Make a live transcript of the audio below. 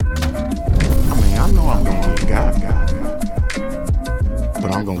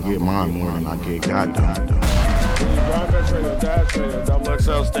gonna get mine more than I get goddamn. Grindfest Radio, Dash Radio, Double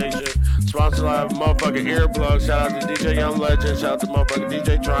XL Station. Sponsored by motherfucking Earplug. Shout out to DJ Young Legend. Shout out to motherfucking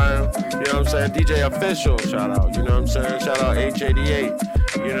DJ Triumph. You know what I'm saying? DJ Official. Shout out. You know what I'm saying? Shout out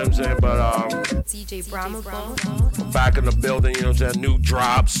H88. You know what I'm saying? But DJ Brahma. I'm back in the building. You know what I'm saying? New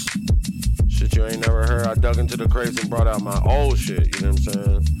drops. Shit you ain't never heard. I dug into the crates and brought out my old shit. You know what I'm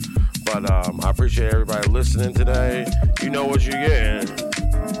saying? But I appreciate everybody listening today. You know what you're getting.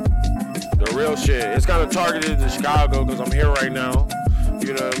 The real shit. It's kind of targeted to Chicago because I'm here right now.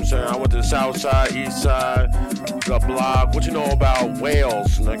 You know what I'm saying? I went to the south side, east side, the block. What you know about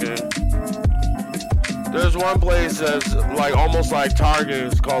Wales, nigga? There's one place that's like almost like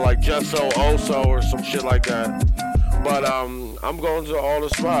Target. It's called like Gesso Oso or some shit like that. But I'm going to all the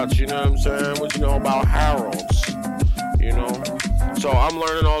spots. You know what I'm saying? What you know about Harold's? You know? So I'm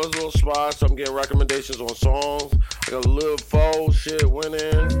learning all these little spots. I'm getting recommendations on songs. I got a little faux shit went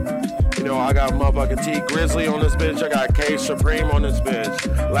in. You know, I got motherfucking T Grizzly on this bitch. I got K Supreme on this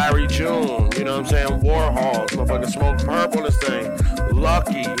bitch. Larry June, you know what I'm saying? Warhol, motherfucking Smoke Purp on this thing.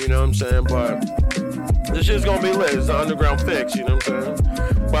 Lucky, you know what I'm saying? But this shit's gonna be lit. It's the underground fix, you know what I'm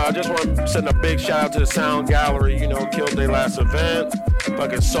saying? But I just want to send a big shout out to the Sound Gallery. You know, killed their last event.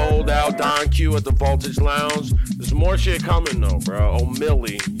 Fucking sold out. Don Q at the Voltage Lounge. There's more shit coming though, bro. Oh,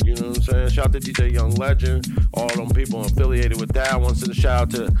 Millie. You know what I'm saying? Shout out to DJ Young Legend. All them people affiliated with that. I want to send a shout out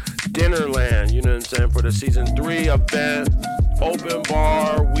to Dinnerland. You know what I'm saying? For the season 3 event. Open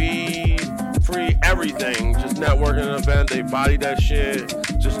bar, weed, free, everything. Just networking event. They body that shit.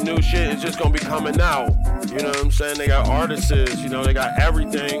 Just new shit is just gonna be coming out. You know what I'm saying? They got artists, you know, they got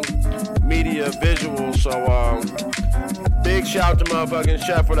everything. Media, visual. So big shout to motherfucking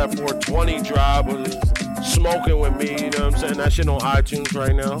Chef for that 420 drop. Was smoking with me, you know what I'm saying? That shit on iTunes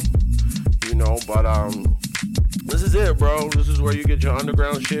right now. You know, but this is it, bro. This is where you get your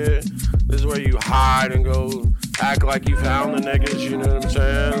underground shit. This is where you hide and go act like you found the niggas, you know what I'm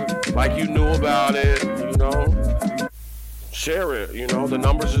saying? Like you knew about it, you know? Share it, you know? The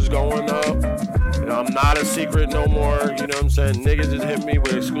numbers is going up. You know, I'm not a secret no more, you know what I'm saying? Niggas just hit me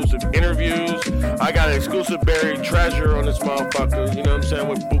with exclusive interviews. I got an exclusive buried treasure on this motherfucker, you know what I'm saying?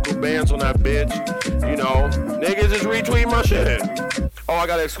 With buku bands on that bitch, you know? Niggas just retweet my shit. Oh, I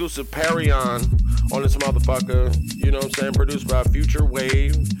got an exclusive Perion on this motherfucker, you know what I'm saying? Produced by Future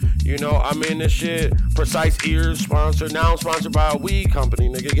Wave. You know, I mean, this shit, Precise Ears sponsored. Now I'm sponsored by a weed company,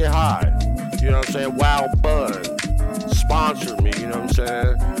 nigga. Get high. You know what I'm saying? Wild Bud sponsored me, you know what I'm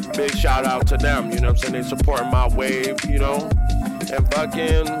saying? Big shout out to them, you know what I'm saying? They supporting my wave, you know? And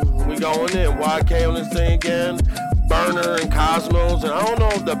fucking, we going in. YK on this thing again. Burner and Cosmos. And I don't know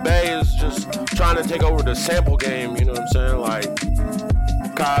if the Bay is just trying to take over the sample game, you know what I'm saying?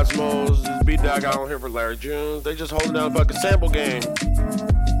 Like, Cosmos, this beat that I got on here for Larry June. They just holding down the fucking sample game.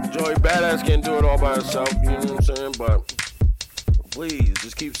 Joey Badass can't do it all by herself, you know what I'm saying? But please,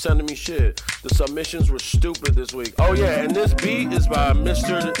 just keep sending me shit. The submissions were stupid this week. Oh yeah, and this beat is by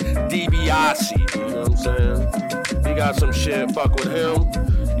Mr. DiBiase, you know what I'm saying? He got some shit, fuck with him,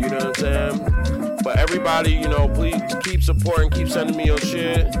 you know what I'm saying? But everybody, you know, please keep supporting, keep sending me your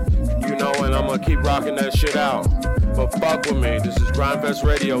shit, you know, and I'm gonna keep rocking that shit out. But fuck with me. This is Grindfest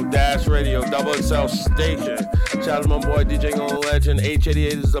Radio, Dash Radio, Double XL Station. Shout out to my boy DJ Young Legend.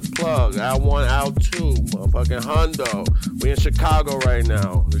 H88 is the plug. L1, L2, motherfucking Hundo. We in Chicago right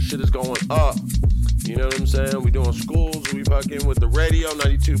now. The shit is going up. You know what I'm saying? We doing schools. We fucking with the radio,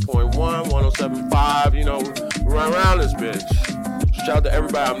 92.1, 107.5. You know, we run around this bitch. Shout out to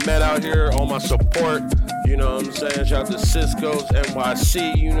everybody I met out here, all my support. You know what I'm saying? Shout out to Cisco's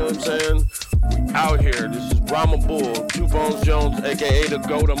NYC. You know what I'm saying? We out here. This is Brahma Bull, Two Bones Jones, aka the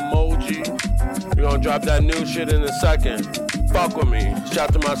GOAT Emoji. We're gonna drop that new shit in a second. Fuck with me. Shout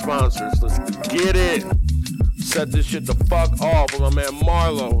out to my sponsors. Let's get it. Set this shit the fuck off with my man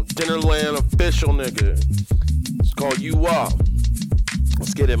Marlo, Dinnerland official nigga. It's called You Up.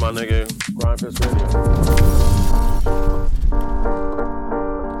 Let's get it, my nigga. Grindfest Radio.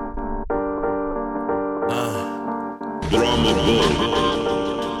 Brahma Bull.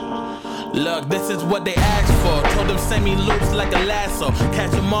 Look, this is what they asked for. Told them send me loops like a lasso.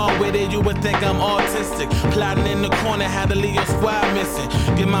 Catch them all with it, you would think I'm autistic. Plotting in the corner, had to leave your squad missing.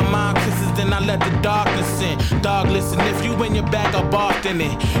 Give my mom kisses, then I let the darkness in. Dog, listen, if you in your bag, I barked in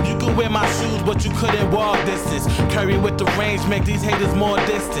it. You could wear my shoes, but you couldn't walk distance. Curry with the range, make these haters more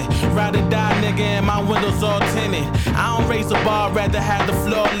distant. Ride or die, nigga, and my windows all tinted. I don't raise the bar, rather have the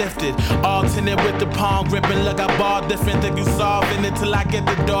floor lifted. All tinted with the palm gripping. Look, I ball different, think you solving it till I get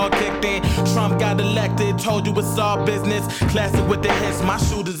the door kicked in. Trump got elected, told you it's all business. Classic with the hits, my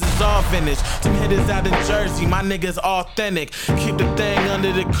shooters is all finished. Some hitters out in Jersey, my niggas authentic. Keep the thing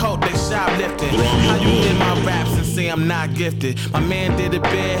under the coat, they shoplifting. How you hear my raps and say I'm not gifted? My man did a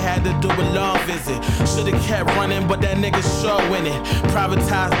bid, had to do a long visit. Should've kept running, but that nigga sure winning.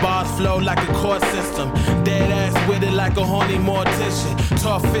 Privatized bars flow like a court system. Dead ass with it like a horny mortician.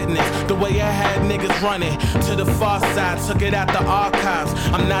 Talk fitness, the way I had niggas running to the far side, took it out the archives.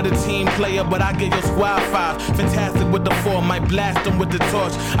 I'm not a team player, but I get your squad five. Fantastic with the 4, might blast them with the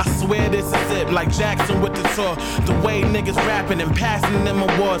torch. I swear this is it, like Jackson with the tour. The way niggas rapping and passing them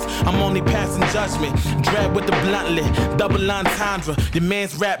awards, I'm only passing judgment. Dread with the bluntly, double entendre. Your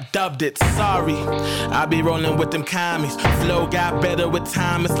man's rap dubbed it, sorry. I be rolling with them commies. Flow got better with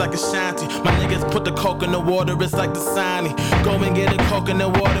time, it's like a shanty. My niggas put the coke in the water, it's like the Sani. Go and get a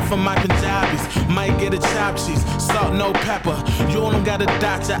coconut water from my Punjabis. Might get a chopped cheese, salt, no pepper. You don't gotta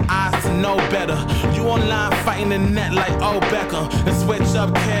dot your eyes to know better. You online fighting the net like old Beckham. And switch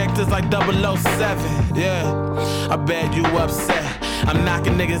up characters like 007. Yeah, I bet you upset. I'm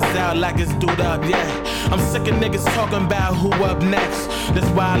knocking niggas out like it's dude up, yeah. I'm sick of niggas talking about who up next. That's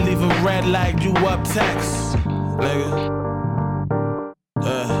why I leave them red like you up text, nigga.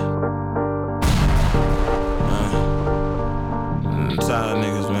 I'm tired of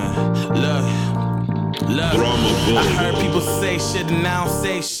niggas, man. Look, I heard people say shit and I don't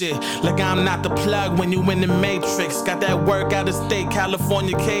say shit. Like I'm not the plug when you in the Matrix. Got that work out of state,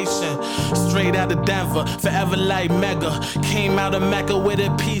 Californication. Straight out of Denver, forever like Mega. Came out of Mecca with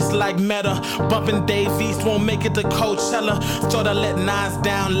a piece like Meta. Bumping Dave East, won't make it to Coachella. Thought I let Nas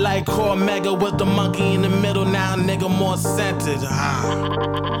down like Cormega. Was the monkey in the middle, now nigga more centered.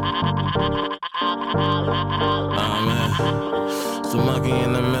 Oh man, it's the monkey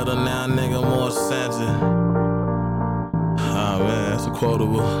in the middle, now nigga more centered. Oh man, that's a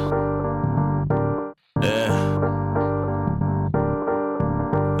quotable. Yeah.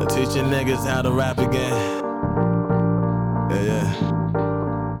 I'm teaching niggas how to rap again. Yeah.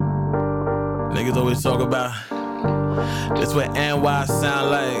 Niggas always talk about that's what NY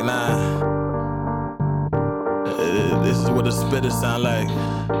sound like. Nah, this is what a spitter sound like.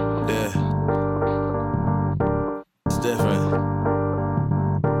 Yeah. It's different.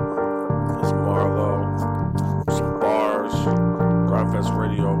 It's Marlo, some bars, Grindfest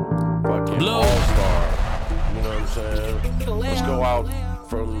Radio, fucking Blue. all-star. You know what I'm saying? Let's go out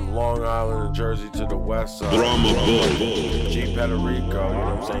from Long Island and Jersey to the west side. Drama Boy. G. Pederico, you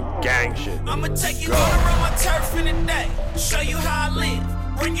know what I'm saying? Gang shit. I'ma take you all around my turf in the day. Show you how I live.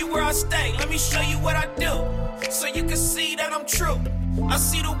 Bring you where I stay. Let me show you what I do. So you can see that I'm true. I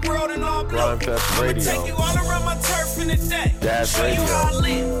see the world in all blue. Grindfest Radio. I'ma take you all around my turf in the day. Dash show Radio. you how I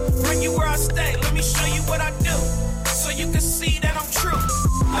live. Bring you where I stay. Let me show you what I do. So you can see that I'm true.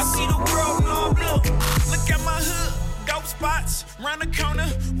 I see the world in all blue. Look at my hood. Dope spots, round the corner,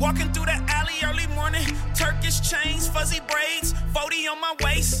 walking through the alley early morning. Turkish chains, fuzzy braids, 40 on my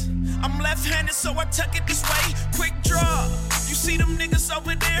waist. I'm left-handed, so I tuck it this way. Quick draw. You see them niggas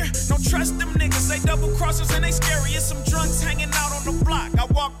over there? Don't trust them niggas. They double crossers and they scary. It's some drunks hanging out on the block. I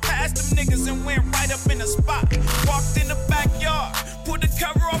walked past them niggas and went right up in the spot. Walked in the backyard, pulled the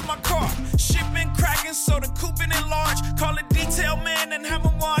cover off my car. Shit been cracking, so the coupe been enlarged. Call it detail man and have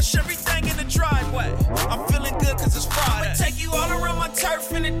them wash everything in the driveway. I'm feeling good cause it's Friday. I'ma take you all around my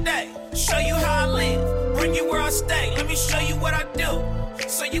turf in the day. Show you how I live. Bring you where I stay. Let me show you what I do.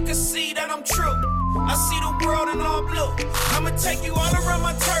 So you can see that I'm true. I see the world in all blue. I'ma take you all around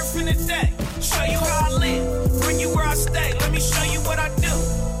my turf in the day. Show you how I live. Bring you where I stay. Let me show you what I do.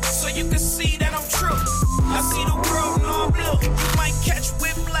 So you can see that I'm true. I see the world in all blue. You might catch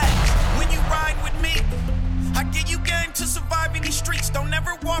whiplash when you ride with me. I give you game to survive in these streets. Don't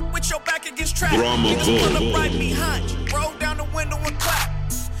ever walk with your back against traffic. Niggas pull up right behind you. Roll down the window and clap.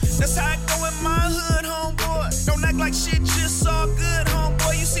 That's how it go in my hood, homeboy. Don't act like shit just all good,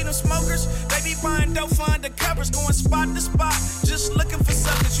 homeboy. You see them smokers? They be buying dope for undercovers, going spot to spot, just looking for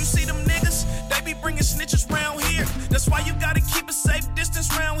suckers. You see them niggas? They be bringing snitches round here. That's why you gotta keep a safe distance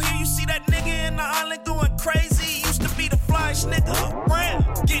round here. You see that nigga in the island going crazy? Used to be the flyest nigga around,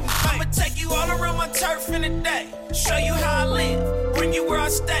 getting fake. I'ma take you all around my turf in the day. Show you how I live. Bring you where I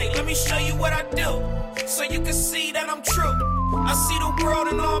stay. Let me show you what I do. So you can see that I'm true. I see the world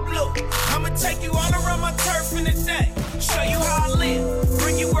in all blue. I'ma take you all around my turf in the day. Show you how I live.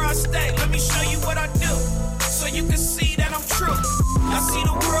 Bring you where I stay. Let me show you what I do. So you can see that I'm true. I see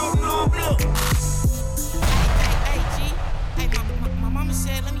the world in all blue. Hey, G. Hey, my mama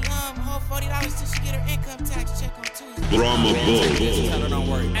said, let me hold $40 till she get her income tax check on Tuesday. Drama Boy. Tell her don't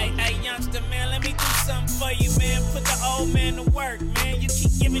worry. Hey, youngster, man, let me do something for you, man. Put the old man to work, man. You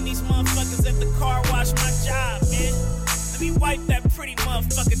keep giving these motherfuckers at the car wash my job, man. Let me wipe that pretty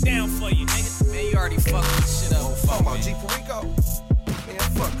motherfucker down for you, nigga. Man, you already fucked this shit up. Fuck about G Perico. Man,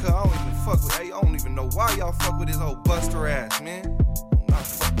 fuck her. I don't even fuck with her. I don't even know why y'all fuck with this old buster ass, man. I'm not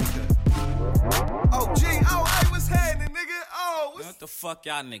fuck with her. Oh, G. Oh, hey, what's happening, nigga? Oh, What the fuck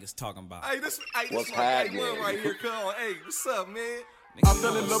y'all niggas talking about? Hey, this What's my happening? one right here. Come on. Hey, what's up, man? I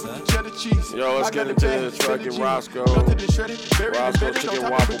fell in love with the cheddar cheese. Yo, let's get into this fucking Roscoe Chicken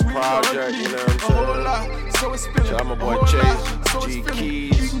Waffle Project, you know what I'm saying? Shout out my boy Chase, G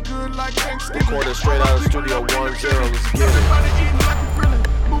Keys. Recorded straight out of Studio 10. Let's get it.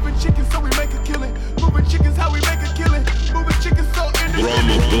 Moving chickens so we make a killing. Moving chickens how we make a killing. Moving chickens so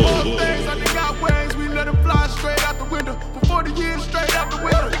independent. All things I think got ways. We let them fly straight out the window. For 40 years straight out the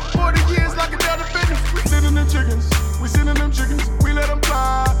window. 40 years like another business. We sending them chickens. We sending them chickens. We let them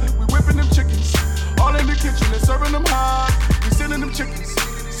fly. We whipping them chickens. All in the kitchen and serving them hot. We sending them chickens.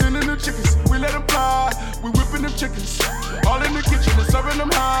 Sending them chickens. We let them fly. We whipping them chickens. All in the kitchen and serving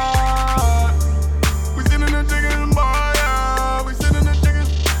them hot. We sending them chickens, boy. Yeah. We sending them chickens.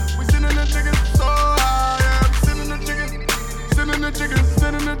 We sending them chickens so high. Yeah. We sending them chickens. Sending them chickens.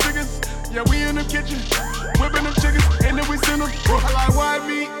 Sending them chickens. Yeah, we in the kitchen. Whipping them chickens. And then we send them. I like white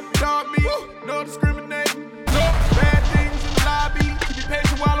meat, dog meat. No discriminating. No bad things in the lobby. Keep me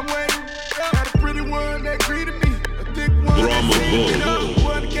patient while I'm waiting. Had a pretty one that greeted me. A thick one Drama that seen me up.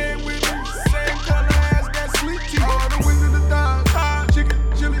 One came with me. Same color as that sweet tea. All the wings in the thighs. Chicken,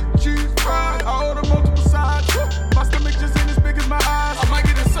 chili, cheese, fries. All the multiple sides. My stomach just ain't as big as my eyes. I might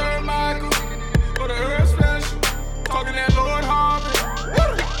get a Sir Michael or the Earth Special. Talking that Lord Harvey.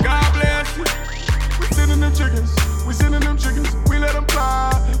 God bless you. We sending them chickens. We sending them chickens. We let them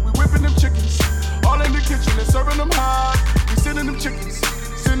fly. We whipping them chickens. All in the kitchen and serving them hot. We sending them chickens.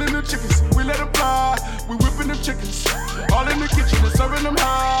 Sending them chickens. We let them fly. We whipping them chickens. All in the kitchen and serving them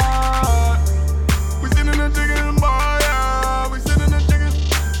hot. We sending them chickens, boy, yeah. We sending them chickens.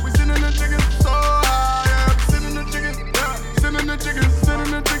 We sending them chickens so high, yeah. We sending them chickens, yeah. Sending them chickens.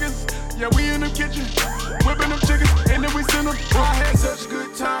 Sending them chickens. Yeah, we in the kitchen. Whipping them chickens. And then we send them. I had such a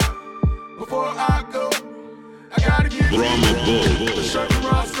good time. Before I go, I gotta get Drama Boy. the shirt from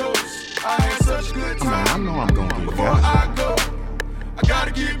Roscoe's. I had such a good time. I know I'm gonna get Before got I go, I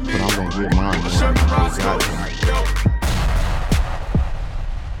gotta get me but I'm gonna get mine the when shirt from I got Roscoe's. Yo.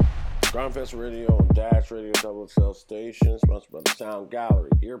 Grindfest Radio and Dash Radio Double XL Station, sponsored by the Sound Gallery,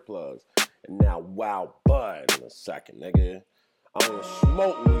 Earplugs, and now Wow Bud in a second, nigga. I don't even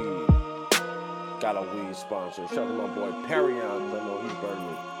smoke weed. Got a weed sponsor. Shout out to my boy Perion, because I know he's burning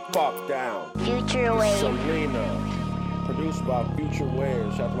me fuck down. Future Wave. Selena, produced by Future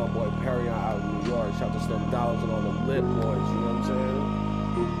Wave. Shout out to my boy Perion out in New York. Shout out to Slim Dollars and all the Lit Boys, you know what I'm saying?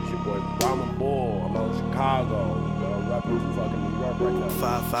 It's your boy Brahma Bull. I'm out in Chicago. Rapping fucking New York right now.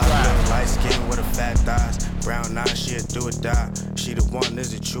 5'5", little light skin with a fat thighs. Brown eyes, she a do or die. She the one,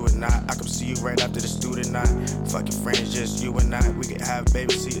 is it true or not? I come see you right after the student night. Fucking friends, just you and I. We can have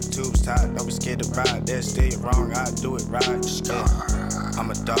babies, see the tubes tied. Don't be scared to ride. They'll steer you wrong, I do it right. Yeah.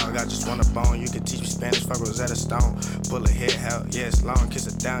 I'm a dog, I just want a bone. You can teach me Spanish, fuck Rosetta Stone. Pull a head out, yeah, it's long. Kiss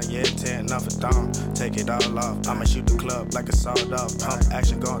it down, yeah, tearing off a thong. Take it all off. I'ma shoot the club like a sawed off. Pump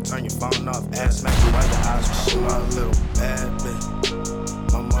action, gon' turn your phone off. Ass smack you while your eyes for shit. My little bad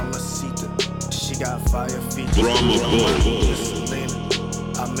bitch. My mama Sita. She got fire features. Drama Boy. Selena,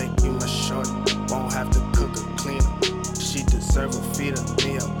 I make you my shorty. Won't have to cook or clean her. She deserve a feeder.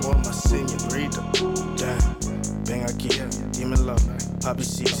 Me, I want my señorita. Damn, bang I keep, give me love. Poppy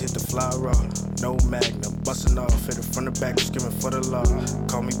seeds hit the flower roll. No magnum, bustin' off, hit it from the back, screaming for the law.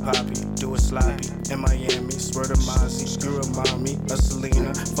 Call me Poppy, do it sloppy. In Miami, swear to Mozzie, screw her mommy, a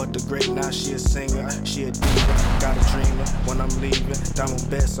Selena. Fuck the great, now she a singer. She a diva, got a dreamer. When I'm leaving, diamond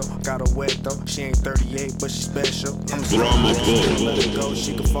beso, got her wet though. She ain't 38, but she special. I'm Drama Boy. let her go,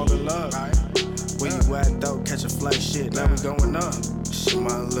 she can fall in love. Where you at though? Catch a flight, shit, now we going up. She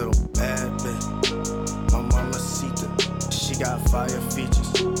my little bad bitch. My mama Sita. She got fire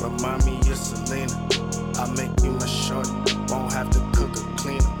features, remind me of Selena. I make you my shorty, won't have to cook or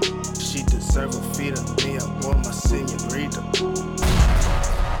clean her. She deserve a feeder, me I want my señorita.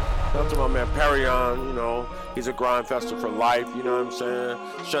 Shout out to my man Perion, you know, he's a grindfester for life, you know what I'm saying?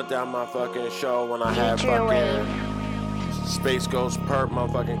 Shut down my fucking show when I had fucking Space Ghost Perp,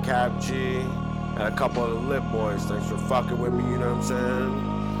 motherfucking Cap G, and a couple of the Lit Boys. Thanks for fucking with me, you know what I'm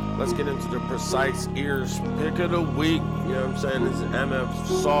saying? Let's get into the Precise Ears pick of the week. You know what I'm saying? This is MF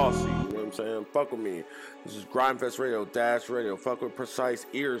Saucy. You know what I'm saying? Fuck with me. This is Grindfest Radio, Dash Radio. Fuck with precise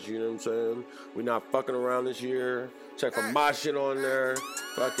ears, you know what I'm saying? We not fucking around this year. Check for my shit on there.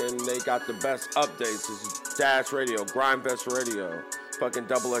 Fucking, they got the best updates. This is Dash Radio, Grindfest Radio. Fucking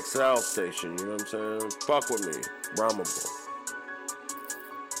double XL station, you know what I'm saying? Fuck with me. Rhymable.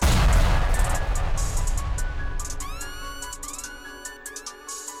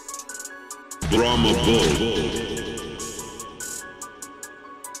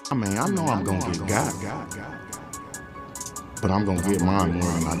 I mean, I know I'm gonna get got, but I'm gonna get mine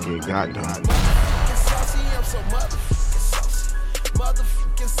more than I get got done. I'm so motherfucking saucy.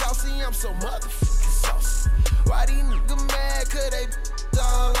 Motherfucking saucy, I'm so motherfucking saucy. Why these niggas mad? Cause they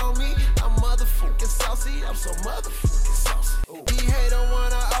all on me. I'm motherfucking saucy, I'm so motherfucking saucy. These haters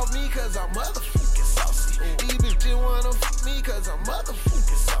wanna off me cause I'm motherfucking saucy. These bitches wanna fuck me cause I'm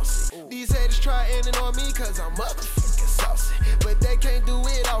motherfucking saucy. These haters try ending on me cause I'm motherfucking saucy. But they can't do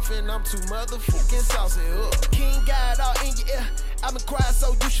it often, I'm too motherfucking saucy. King God all in your ear. I've been quiet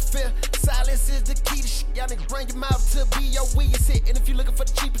so you should feel. Silence is the key to shit. Y'all niggas bring your mouth to be your weakest hit. And if you looking for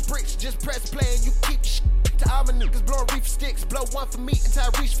the cheapest bricks, just press play and you keep the shit. To all my niggas blowing reefer sticks. Blow one for me until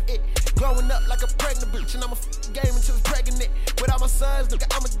I reach for it. Glowing up like a pregnant bitch. And I'm a game until it's pregnant. With all my sons, nigga,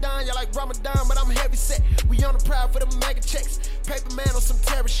 I'm a dime. Y'all like Ramadan, but I'm heavy set. We on the proud for the mega checks. Paper man on some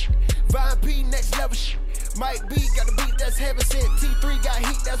terror shit. Vine P, next level shit. Mike B got the beat that's heaven sent. T3 got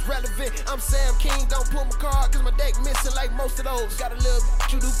heat that's relevant. I'm Sam King, don't pull my card cause my deck missing like most of those. Got a little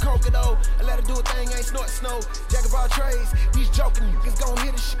bitch, you do coke though. I let her do a thing, ain't snort snow. Jack of all trades, these joking niggas gon'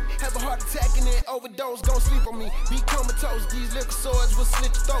 hit a shit. Have a heart attack and then overdose, gon' sleep on me. Be comatose, these liquor swords will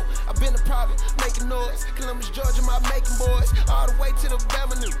slit your throat. I been a problem, making noise. Columbus, Georgia, my making boys. All the way to the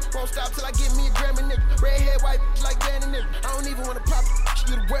Bama nigga. Won't stop till I get me a Grammy nigga. Redhead white bitch like Danny nigga. I don't even wanna pop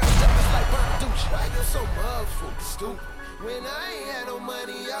you the well stuff just like Burn Douche. Why you so motherfucking stupid? When I ain't had no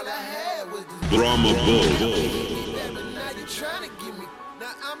money, all I had was this Drama Bull. But now you tryna give me.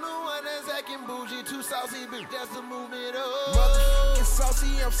 Now I'm the one that's acting bougie, too saucy, bitch. That's the movement up. Motherfucking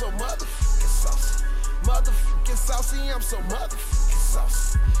saucy, I'm so motherfucking saucy. Motherfucking saucy, I'm so motherfucking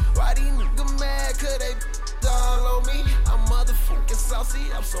saucy. Why these niggas mad? Cause they all on me. I'm motherfucking saucy,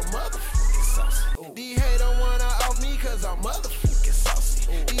 I'm so motherfucking saucy. These haters wanna off me cause I'm motherfucking saucy.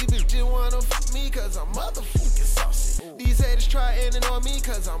 These bitches wanna fuck me cause I'm motherfucking saucy. These haters try ending on me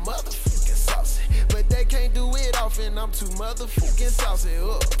cause I'm motherfucking saucy. But they can't do it often, I'm too motherfucking saucy.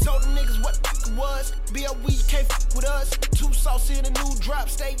 Told them niggas what the was. B.O.W. can't fuck with us. Too saucy in a new drop.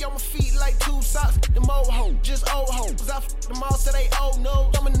 Stay on my feet like two socks. Them old hoes, just old hoes. I fuck them all so they old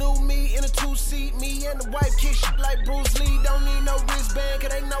nose. I'm a new me in a two-seat. Me and the wife kick shit like Bruce Lee. Don't need no wristband,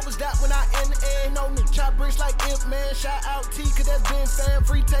 cause they know it's that when I in the air. No new chop bricks like Imp Man. Shout out T, cause that's been fan.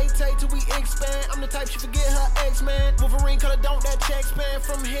 Free Tay-Tay till we expand. I'm the type she forget her ex-man. Wolverine color, don't that check span.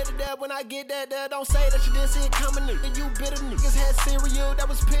 From here to there, when I get that there, don't say that you didn't see it coming, nigga. You bitter niggas had cereal that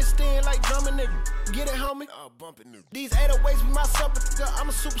was pissed in like drumming, nigga. Get it, homie? Bump it, nigga. These 808s be my supper, nigga. I'm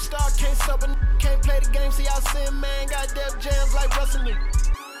a superstar, can't sub a nigga. Can't play the game, see y'all sin, man. Got Def Jams like Russell, nigga.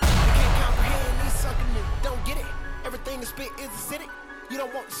 You can't comprehend these sucker niggas. Don't get it. Everything is spit is acidic. You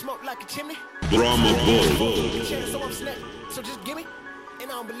don't want to smoke like a chimney. Drama Bull. So I'm snapping, so just gimme. And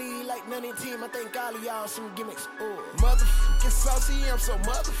I don't believe like none of the team. I think all of y'all some gimmicks. Motherfucking saucy, I'm so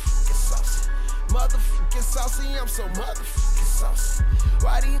motherfucking saucy. Motherfucking saucy, I'm so motherfucking saucy.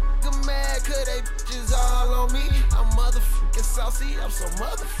 Why these niggas mad? Cause they bitches all on me. I'm motherfucking saucy, I'm so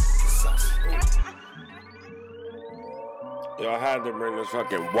motherfucking saucy. Yo, I had to bring this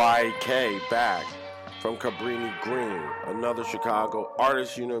fucking YK back from Cabrini Green, another Chicago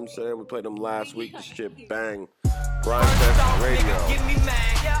artist, you know what I'm saying? We played them last week, this shit bang. Grindfest Radio. Nigga, give me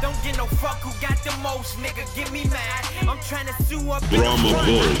mad. Don't get no fuck who got the most, nigga, give me mad. I'm trying to sue up in the front,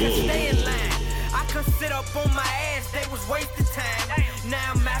 I can stay in line. I could sit up on my ass, they was wasting time.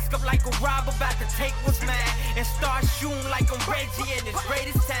 Now I'm masked up like a robber, about to take what's mine. And start shooting like I'm Reggie in his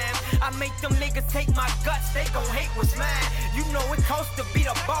greatest time. I make them niggas take my guts, they gon' hate what's mine. You know it costs to be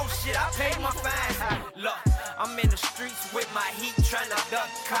the boss, shit, I paid my fines. Look, I'm in the streets with my heat, tryna duck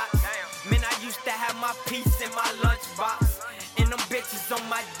cops. Man, I used to have my piece in my lunchbox. And them bitches on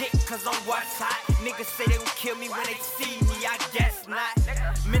my dick, cause I'm what's hot. Niggas say they gon' kill me when they see me, I guess not.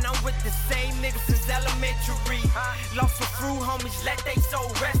 Man, I'm with the same niggas since elementary. Lost some fruit homies, let they soul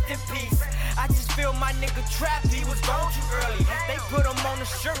rest in peace. I just feel my nigga Trap, he was gone too early. They put him on the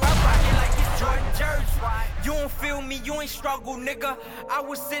shirt, I rock it like it's Jordan jersey. You don't feel me, you ain't struggle, nigga. I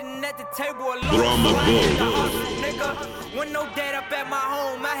was sitting at the table alone, nigga. When no dad up at my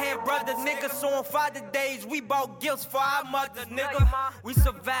home, I had brothers, nigga. So on Father days, we bought gifts for our mothers, nigga. We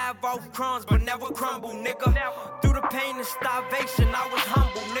survived off crumbs, but never crumble, nigga. Through the pain and starvation, I was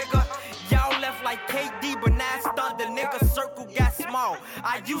humble, nigga. Y'all left left like KD, but now it's thunder. Nigga circle got small.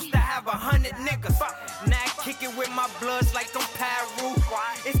 I used to have 100 niggas. Now I kick it with my bloods like I'm Pyru.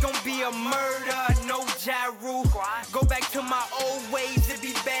 It's gonna be a murder, no gyro. Go back to my old ways, it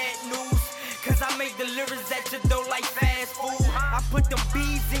be bad news. Cause I make the lyrics at your door like fast food. I put them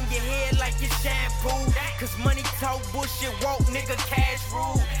bees in your head like it's shampoo. Cause money talk, bullshit walk, nigga, cash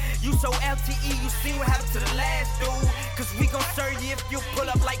rule. You so LTE, you see what happened to the last dude. Cause we gon' serve you if you pull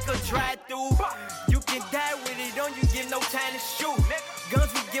up like a drive-thru. You can die with it, don't you get no time to shoot.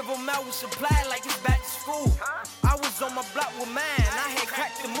 Guns we give them out, we supply like it's back to school. I was on my block with mine, I had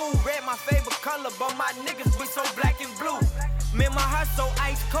cracked the move. Red my favorite color, but my niggas be so black and blue. Man, my heart so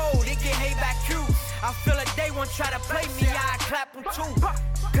ice cold, it get hate back cute. I feel like they won't try to play me, I clap them too.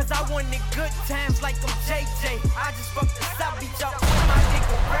 Cause I wanted good times like I'm JJ. I just fucked the South Beach up with my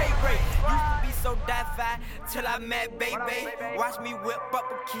nigga Ray Ray. Used to be so die-fi till I met Baby. Watch me whip up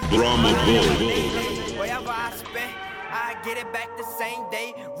a key. Wherever I spend, I get it back the same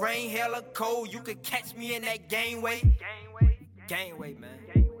day. Rain, hell, or cold, you could catch me in that gangway. Gangway, man.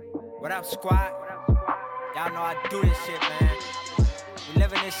 What up, squad? Y'all know I do this shit, man. We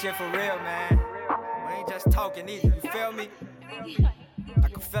living this shit for real, man. We ain't just talking either, you feel me? I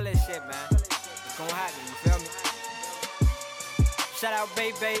can feel this shit, man. It's gonna happen, you feel me? Shout out,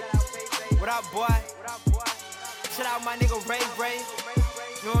 Baby. What up, boy? Shout out my nigga Ray Ray.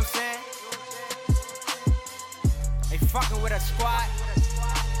 You know what I'm saying? They fucking with a squad.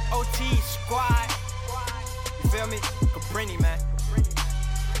 OT squad. You feel me? Cabrini, man.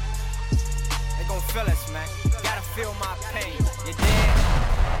 They gon' feel us, man. Gotta feel my pain. You dead?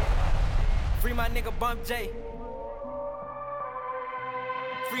 Free my nigga Bump J.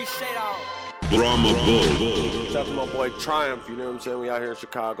 Free Shade Dog. Drama Bull. Shout out to my boy Triumph, you know what I'm saying? We out here in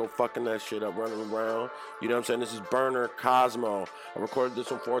Chicago fucking that shit up, running around. You know what I'm saying? This is Burner Cosmo. I recorded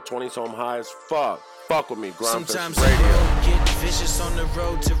this on 420, so I'm high as fuck. Fuck with me, Sometimes Radio. Get vicious on the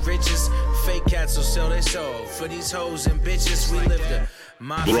road to riches. Fake cats will sell their soul. For these hoes and bitches, we live the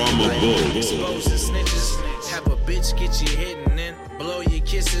mafia life. Exposing snitches. Have a bitch get you hit and then blow your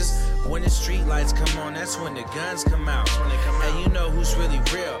kisses. When the street lights come on, that's when the guns come out. And you know who's really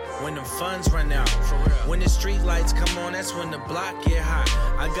real when them funds run out. When the street lights come on, that's when the block get hot.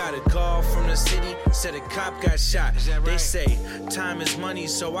 I got a call from the city, said a cop got shot. They say time is money,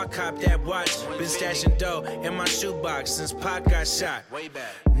 so I cop that watch. Been stashing dough in my shoebox since Pac got shot.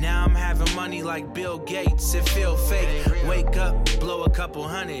 Now I'm having money like Bill Gates, it feel fake. Wake up, blow a couple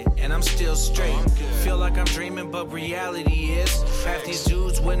hundred, and I'm still straight. Feel like I'm dreaming, but reality is half these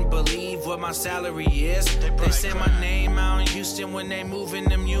dudes wouldn't believe what my salary is. They say my name out in Houston when they moving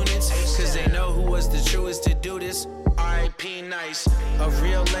them units, cause they know who was the truest to do this. R.I.P. Nice, a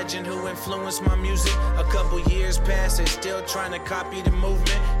real legend who influenced my music. A couple years past, they still trying to copy the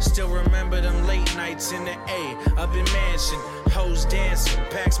movement. Still remember them late nights in the A, up in Mansion. Hoes dancing,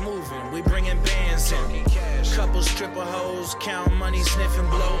 packs moving, we bringing bands in. Couple stripper hoes, count money, sniffing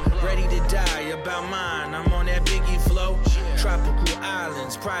blow. Ready to die about mine, I'm on that Biggie flow. Tropical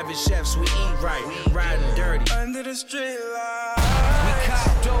islands, private chefs, we eat right, riding dirty. Under the street light, we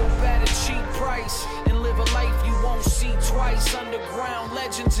cop dope at a cheap price and live a life you won't see twice. Underground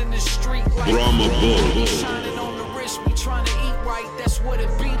legends in the street like Drama Bull. shining on the wrist, we trying to eat right, that's what it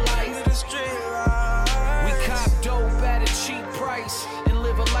be like. Under the street light, we cop dope at a cheap price and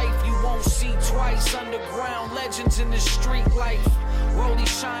live a life you won't see twice. Underground legends in the street life. Rollie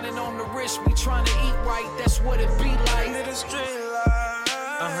shining on the wrist, we trying to eat right, that's what it be like. Under the street light.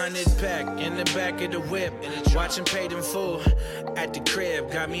 100 pack in the back of the whip, watching Paid in Full at the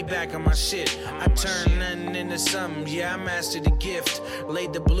crib, got me back on my shit. I turned nothing into something, yeah, I mastered the gift.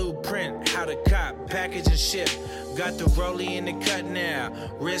 Laid the blueprint, how to cop, package and ship. Got the rollie in the cut now,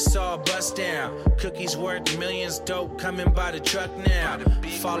 wrists all bust down. Cookies worth millions, dope coming by the truck now.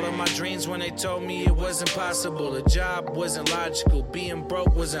 Follow my dreams when they told me it wasn't possible. A job wasn't logical, being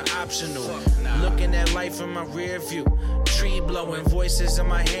broke wasn't optional. Looking at life in my rear view, tree blowing, voices in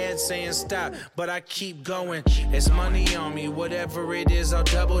my head saying stop, but I keep going. It's money on me, whatever it is, I'll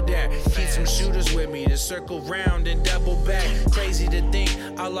double that. Keep some shooters with me to circle round and double back. Crazy to think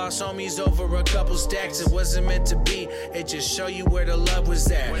I lost homies over a couple stacks. It wasn't meant to be, it just show you where the love was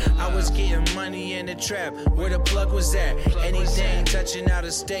at. I was getting money in the trap, where the plug was at. Anything touching out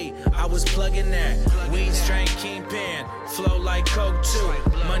of state, I was plugging that. Weed strain kingpin, flow like coke too.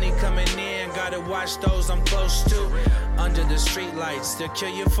 Money coming in, gotta watch those I'm close to. Under the street lights, they'll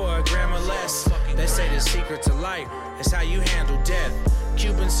kill you for a gram or less. They say the secret to life is how you handle death.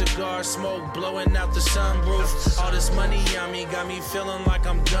 Cuban cigar smoke blowing out the sunroof. All this money on me got me feeling like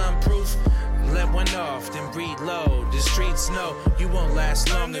I'm gun proof. let one off, then reload. The streets know you won't last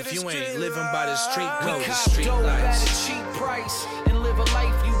long if you ain't living by the street code. The street lights. At a cheap price and live a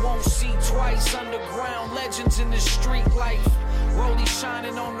life you won't see twice. Underground legends in the street life. Rollie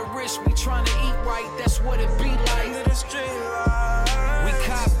shining on the wrist, we trying to eat right. That's what it be like. We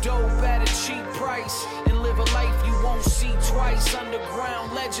cop dope at a cheap price and live a life you won't see twice.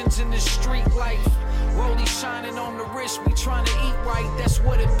 Underground legends in the street life. Rollie shining on the wrist, we trying to eat right. That's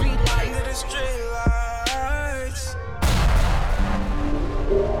what it be like.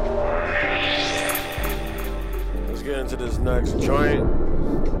 Let's get into this next joint.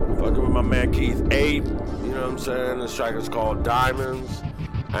 Fucking with my man Keith 8. You know what I'm saying? This track is called Diamonds.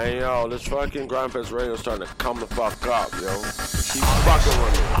 And yo, this fucking Grindfest Radio is starting to come the fuck up, yo. Keep fucking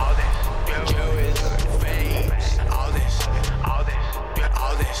with me. All this, yo, is famous. All this, all this,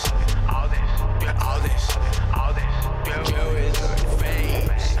 all this, all this, all this, all this, yo, is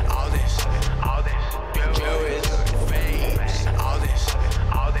famous. All this, all this, yo, is famous. All this,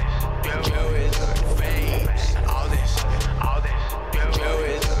 all this, yo, is famous. All this, all this, yo,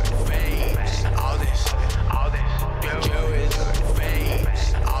 is famous. All this, all this, yo, is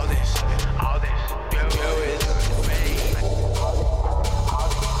famous. All this, all this, yo, is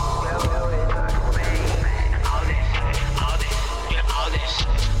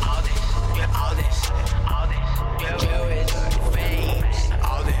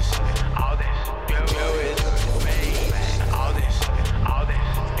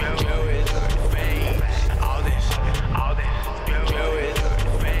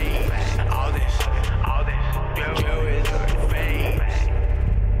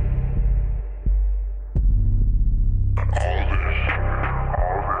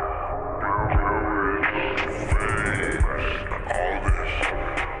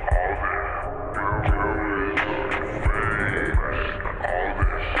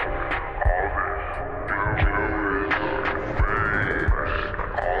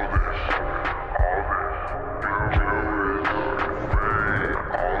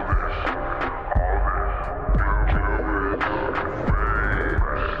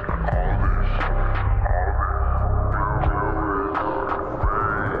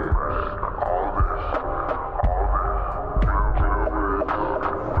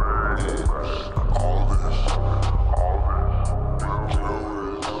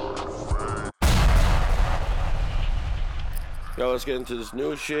Yo, let's get into this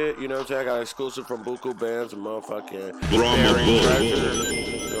new shit. You know what I'm saying? I got exclusive from Buku Bands and motherfucking Drama Barry Bull. Treasure.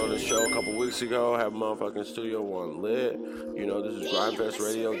 You know, on the show a couple weeks ago, have motherfucking Studio One lit. You know, this is Grindfest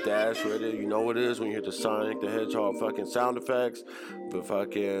Radio, Dash Radio. You know what it is when you hear the Sonic the Hedgehog fucking sound effects. The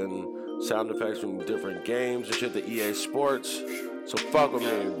fucking sound effects from different games and shit, the EA Sports. So fuck with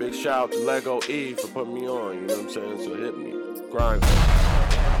me. Big shout out to Lego E for putting me on. You know what I'm saying? So hit me. Grindfest.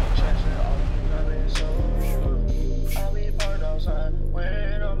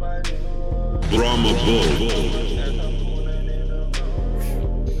 Drama Bull.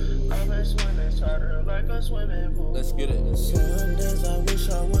 Let's get it. Some days I wish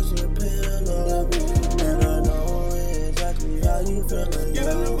I was your pillow, and I know exactly how you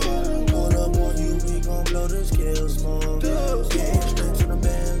feeling. Pull up on you, we gon' blow the scales small. Getting straight to the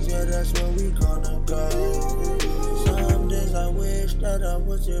bands, yeah, that's where we gonna go. Some days I wish that I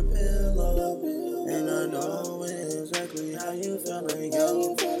was your pillow, and I know exactly how you feeling,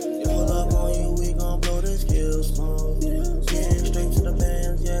 yo. Pull up on you, we gon' blow the scales small. Getting straight to the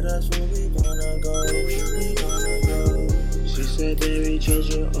bands, yeah, that's where we gonna go. We gonna go. She said, Barry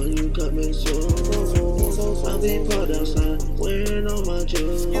Treasure, all you got me so. I've been caught outside, wearing all my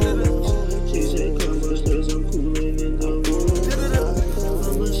jewels. She said, come upstairs, I'm cooling in the room.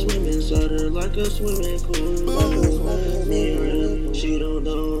 I'ma swim inside her like a swimming pool. Mirror, she don't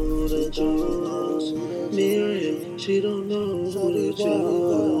know the jewels. Mirror, she don't know the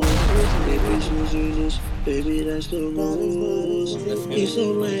jewels. Baby, she's Jesus, baby, that's the rules. He's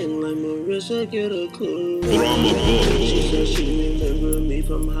so lame, like Marissa, get a clue. She said she remember me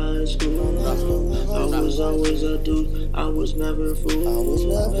from high school. I was always a dude, I was never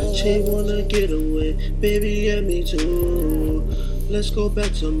fooled. She wanna get away, baby, yeah, me too. Let's go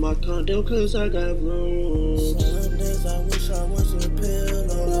back to my condo, cause I got room. Some days I wish I was a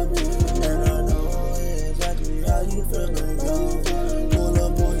pillow, and I know exactly how you feeling, yo. Pull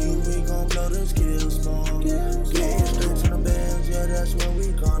up on you, we gon' blow the skills small. Getting straight to the bands, yeah, that's where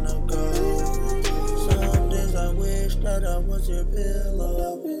we gonna go. Some days I wish that I was your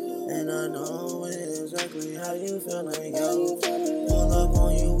pillow, and I know exactly how you feeling, yo. Pull up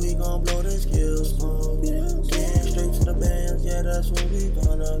on you, we gon' blow the skills small. Getting straight to the bands, yeah, that's where we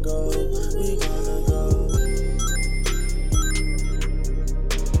gonna go. We gonna go.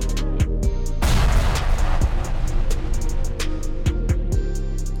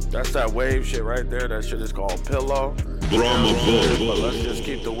 That's that wave shit right there. That shit is called Pillow. Drama Boy. But let's just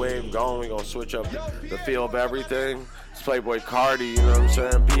keep the wave going. We're gonna switch up the feel of everything. It's Playboy Cardi, you know what I'm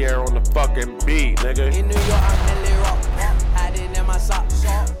saying? Pierre on the fucking beat, nigga. In New York, I Millie rock. Hiding in my socks.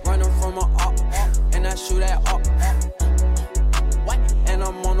 Running from a up. And I shoot at up. And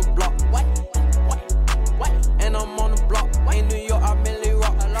I'm on the block. And I'm on the block. In New York, I Millie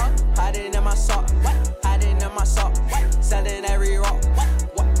rock. Hiding in my sock. Hiding in my sock. Selling every rock.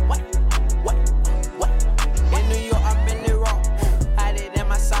 In New York, I Millie rock. Hiding in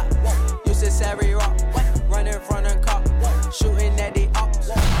my sock. Used to every rock. Running from the cop. Shooting at the ops.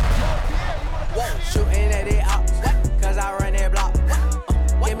 Shooting at the ops. Cause I run that block.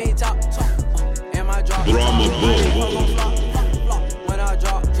 Give me top. And my drop. Drama Boy. When I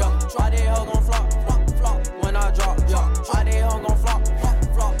drop. Try they hoe gon' flop. When I drop. Try they hoe gon' flop.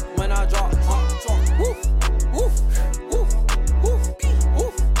 When I drop. Woof. Woof. Woof. Woof.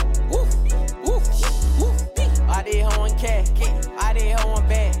 Woof. Woof. I did hoe and cat. I did hoe and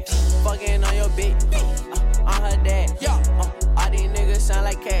bad. Fucking on your bitch. I'm her dad. All these niggas sound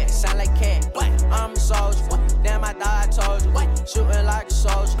like cats. Sound like cat. I'm a soldier. Damn, I thought I told you. Shooting like a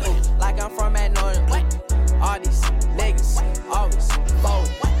soldier. Like I'm from at Northern. All these niggas always fold.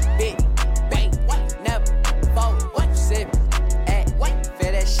 Big, bang, never fold. 7, 8,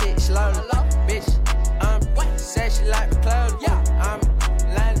 feel that shit slowly. Bitch, I'm sexy like the clothes. I'm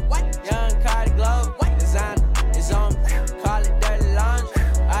London, young Cardi Globe. Designer is on me. Call it dirty laundry.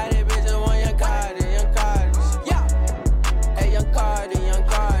 I did bitches want young Cardi, young Cardi. Hey, young Cardi, young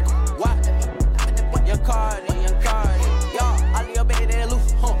Cardi. What? Young Cardi, young Cardi. All of your bitches they loop,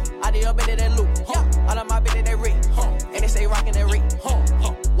 All of your bitches they loop, All of my bitches they rip, And they say rockin' that rip, What?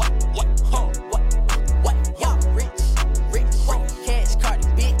 Rich, cash Cardi,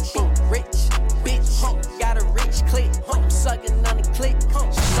 bitch. Rich, bitch. Got a rich click. I'm sucking on the click.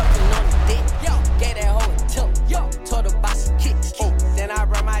 She sucking on the dick. Gave that hoe a tilt. Told her buy some kicks. Then I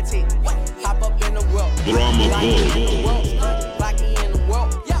run my teeth. Hop up in the world. Drama Boy. Blocky in the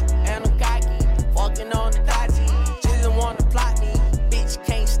world. And I'm cocky. Fucking on the dodgy. She just wanna plot me. Bitch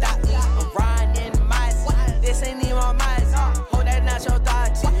can't stop me. I'm riding in the mice. This ain't even my mice. Hold that not your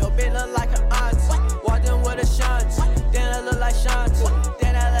thoughts. Your bitch look like an auntie. Walked in with a shanty. Then I look like shanty.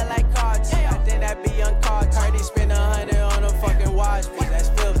 Then I look like Carti. I think that be young Carti. Cardi spend 100 on a fucking watch. Bitch, that's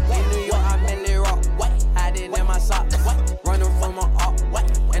filthy. In New York, I Millie rock. Hiding in my socks. Running from my up.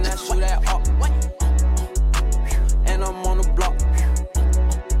 And I shoot that up. And I'm on the block.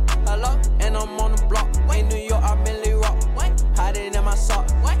 Hello? And I'm on the block. In New York, I Millie rock. Hiding in my sock.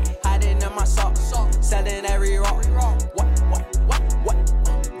 Hiding in my sock. Selling every rock.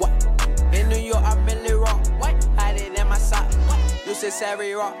 In New York, I Millie rock. Hiding in my sock. Used to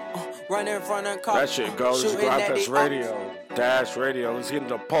every rock. Running from the car. That shit goes to Graphics Radio, Dash Radio. Let's get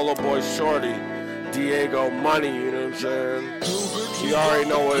into Polo Boy Shorty, Diego Money, you know what I'm saying? You already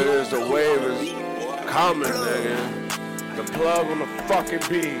know what it is. The wave is coming, nigga. The plug on the fucking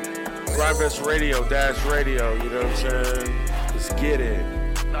beat. Graphics Radio, Dash Radio, you know what I'm saying? Let's get it.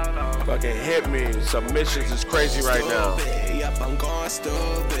 Fucking hit me. Submissions is crazy right now.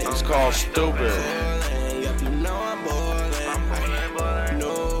 It's called Stupid. You know I'm boiling.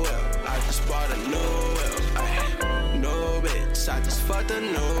 No, I just bought a no bitch. I just fucked a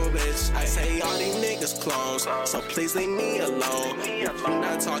no bitch. I say all these niggas clones, so please leave me alone. If you're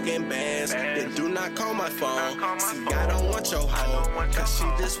not talking bands, then do not call my phone. See, I don't want your hoe, cause she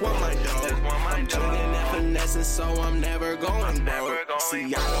just want my dough. I'm drinking and finessing, so I'm never going broke. See, I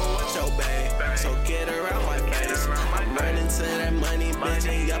don't want your babe, so get her out my face. I'm running to that money, bitch,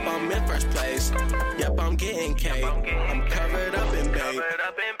 and yup, I'm in first place. Yup, I'm getting cake. I'm covered up in babe.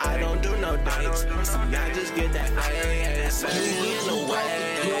 I don't do no dates. See, I just get that ass. In the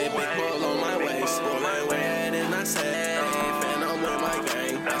way, big ball on my waist. Rolling red is not safe, and I'm with my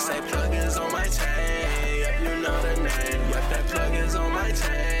gang. I say plug is on my chain. Yep, you know the name. Yep, that plug is on my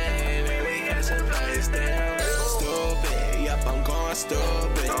chain. And we catching plays down. Stupid, yep, I'm going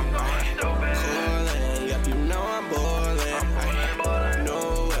stupid. Coolin', yep, you know I'm boiling.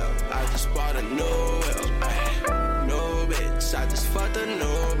 No whip, I just bought a new whip. No bitch, I just fucked a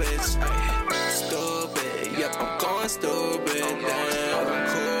new bitch. Stupid, yep, I'm going stupid. Damn, I'm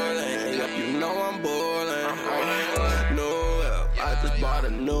coolin', yep, you know I'm boiling. No whip, I just bought a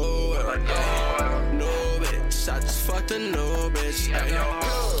new whip. No bitch, I just fucked a new bitch.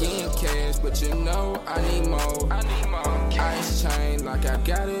 Getting cash, but you know I need more. Ice chain like I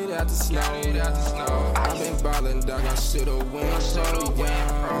got it out the snow. I've been ballin', dog, I should've went so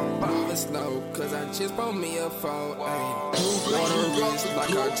young. Moving slow, cause I just bought me a phone. Water wrist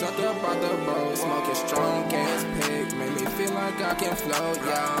like I jumped up out the boat. Smoking strong ass pack, make me feel like I can float,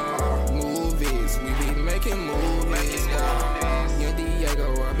 yeah. Movies, we be making movies, yeah. In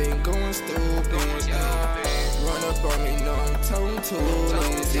Diego, I been going stupid, yeah. Run up on me, know I'm toting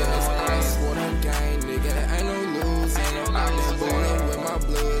toolies, yeah. I swear to gang, nigga, ain't no losing. I been booing with my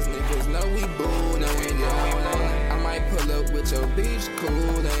bloods, niggas know we booing, yeah. I might pull up with your bitch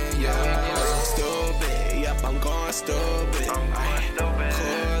coolin', yeah. Stupid, yep, I'm going stupid.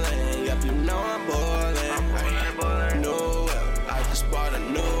 Coolin', yep, you know I'm ballin'. New whip, I just bought a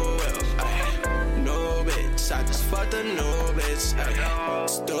new whip. New bitch, I just fucked a new bitch.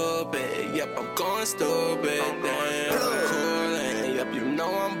 Stupid, yep, I'm going stupid. Coolin', yep, you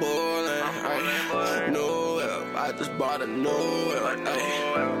know I'm ballin'. New whip, I just bought a new whip.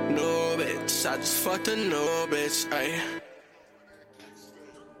 New bitch, I just fucked a new bitch.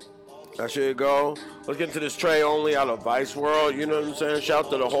 That shit go. Let's get into this Trey Only out of Vice World. You know what I'm saying? Shout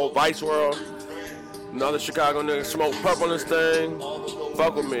to the whole Vice World. Another Chicago nigga smoke purple this thing.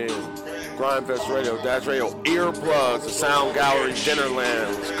 Fuck with me. Grindfest Radio, Dash Radio, earplugs, the Sound Gallery,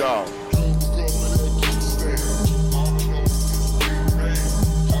 Dinnerland. Let's go.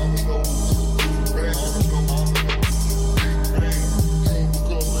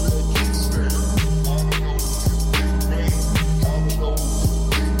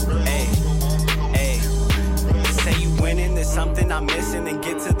 Something I'm missing and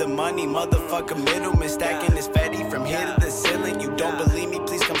get to the money. Motherfucker middleman stacking this fatty from here to the ceiling. You don't believe me?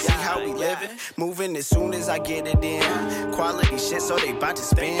 Please come see how we living. Moving as soon as I get it in. Quality shit, so they bout to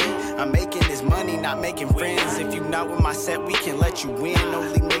spend. I'm making this money, not making friends. If you not with my set, we can let you win.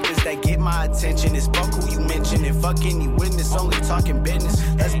 Only niggas that get my attention is fuck who you mention and fuck any witness. Only talking business.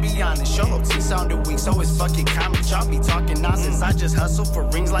 Let's be honest, your OT sounded weak, so it's fucking comic. Y'all be talking nonsense. I just hustle for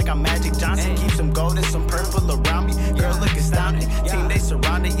rings like I'm Magic Johnson. Keep some gold and some purple around me. Girl, look astounded. Team, they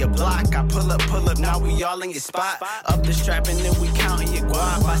surrounded your block. I pull up, now we all in your spot. Up the strap and then we counting your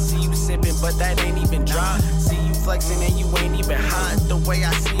guap. I see you sipping, but that ain't even dry. See you flexing and you ain't even hot. The way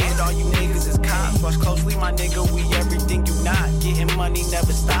I see it, all you niggas is cops. Watch closely, my nigga, we everything you not. Getting money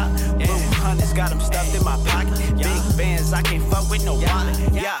never stop. Blue hunters got them stuffed in my pocket. Big bands, I can't fuck with no wallet.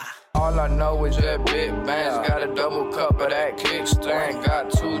 Yeah. All I know is that big bands. Got a double cup of that kickstand.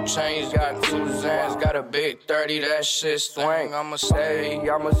 Got 2 chains, got 2 Zans. Got a big 30, that shit swing. I'ma stay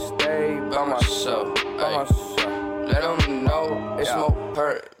by myself. Let them know it's more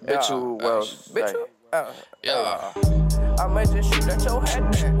per. Bitch, you will. Bitch, you. Yeah. I might just shoot at your head.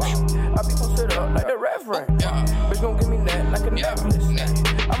 I be posted up like the reverend. Bitch gon' give me that like a necklace.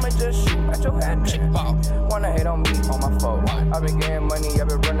 I might just shoot at your head. Wanna hate on me, on my phone. I been getting money, I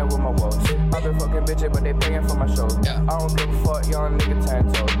been running with my woes. I been fucking bitches, but they paying for my shows. I don't give a fuck, young nigga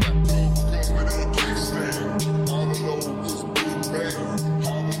 10 toes.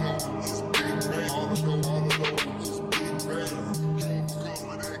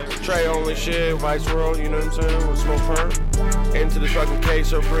 Trey Only shit, Vice World, you know what I'm saying? With Smoke Perm. Into the fucking K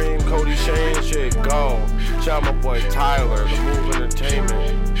Supreme, Cody Shane shit, go. Shout out my boy Tyler, the Move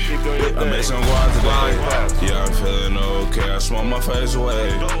Entertainment. Keep doing your thing. I made some guap today. Yeah, I'm feeling okay. I smoke my face away.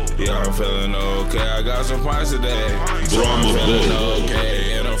 Yeah, I'm feeling okay. I got some pints today. So I'm feeling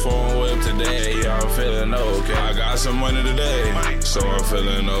okay. In a phone whip today. Yeah, I'm feeling okay. I got some money today. So I'm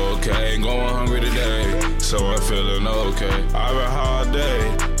feeling okay. Ain't going hungry today. So I'm feeling okay. I've been hard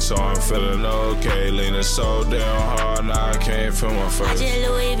day. So I'm feeling okay. Leaning so damn hard. Now I can't feel my face. I just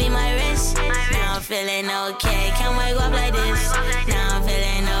Louis be my wrist. Now I'm feeling okay. Can't wake up like this. Now I'm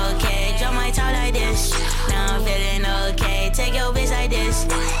feeling okay. Drop my top like this. Now I'm feeling okay. Take your bitch like this.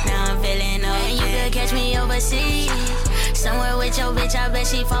 Now I'm feeling okay. And you could catch me overseas. Somewhere with your bitch, I bet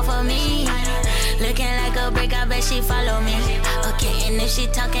she fall for me. Looking like a brick, I bet she follow me. Okay, and if she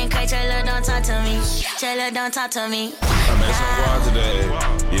talking crazy, tell her don't talk to me. Tell her don't talk to me. I made some guap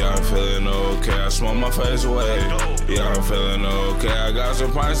today. Yeah, I'm feeling okay. I smoke my face away. Yeah, I'm feeling okay. I got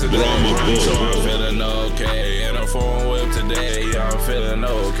some pints today. So I'm feeling okay. In a phone whip today. Yeah, I'm feeling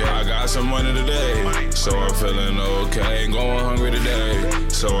okay. I got some money today. So I'm feeling okay. Ain't going hungry today.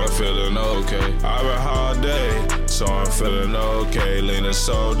 So I'm feeling okay. I've been hard day. So I'm feeling okay. Leaning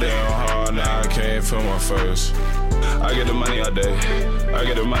so damn hard. Now I can't feel my face. I get the money all day. I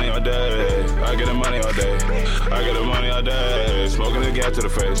get the money all day. I get the money all day. I get the money all day. Smoking the gas to the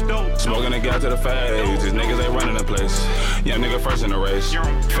face. Smoking the gas to the face. These niggas ain't running the place. Young nigga first in the race.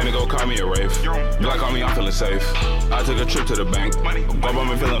 Finna go call me a Wraith. Glock on me, I'm feeling safe. I took a trip to the bank. Bob,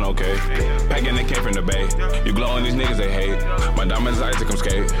 I'm feeling okay. Packing the came from the bay. You glowing, these niggas they hate. My diamonds, I took them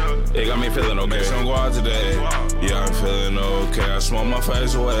skate. It got me feeling okay. Some guap today. Yeah, I'm feeling okay. I smoke my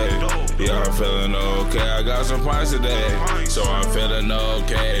face away. Yeah, I'm feeling okay. I got some pints today. So I'm feeling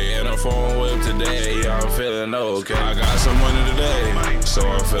okay. In a phone whip today. Yeah, I'm feeling okay. I got some money today. So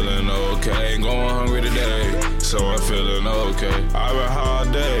I'm feeling okay. Ain't going hungry today. So I'm feeling okay. I've been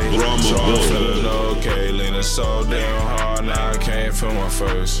hard day. So I'm feeling okay. Leaning so damn hard. Now I can't feel my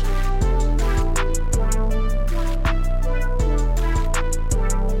face.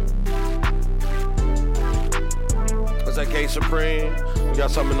 That's that K Supreme. We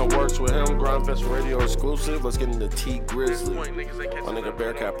got something in the works with him. Grindfest Radio exclusive. Let's get into T Grizzly. My nigga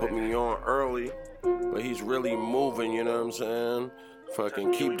Bearcat put me on early, but he's really moving, you know what I'm saying?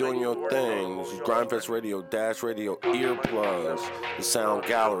 Fucking keep doing your thing. This is Grindfest Radio, Dash Radio, Earplugs, the Sound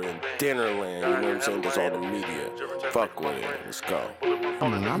Gallery, and Dinnerland. You know what I'm saying? That's all the media. Fuck with it. Let's go. I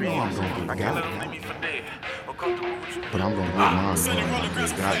mean, I know I'm gonna get got it, but I'm gonna get mine.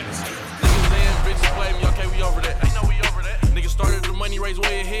 Niggas bitches play me, okay, we over that. They know we over that. Niggas started the money race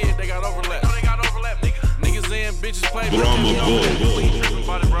way ahead, they got overlap. Niggas and bitches play me, okay, we over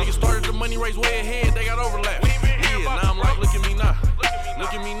that. Niggas started the money race way ahead, they got overlap. Yeah, now I'm like, look at me now.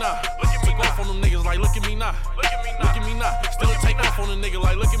 Look at me now. Took off on them niggas like, look at me now. Look at me now. Still take off on a nigga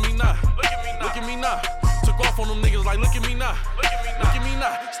like, look at me now. Look at me now. Took off on them niggas like, look at me now. Look at me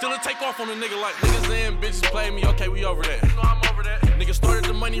now. Still take off on a nigga like, niggas and bitches play me, okay, we over that. You know I'm over that. Niggas started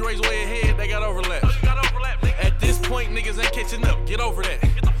the money race way ahead, they got overlap. At this point, niggas ain't catching up, get over that.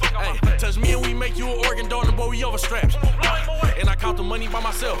 Hey, touch me and we make you an organ donor, boy, we overstrapped. And I count the money by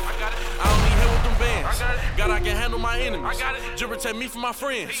myself. I don't need help with them bands. God, I can handle my enemies. Jibber take me for my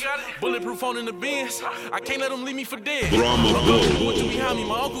friends. Bulletproof on in the Benz. I can't let them leave me for dead. What you behind me?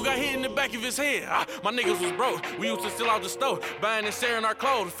 My uncle got hit in the back of his head. My niggas was broke. We used to steal out the store, buying and sharing our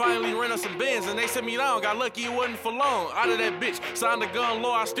clothes. Finally ran us some Benz and they set me down. Got lucky it wasn't for long. Out of that bitch, signed the gun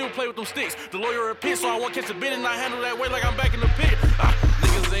law. I still play with them sticks. The lawyer a pit, so I won't catch a bit and I handle that way like I'm back in the pit.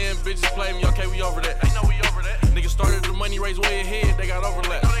 Niggas and bitches play me, okay, we over that. They know we over that. Niggas started the money race way ahead, they got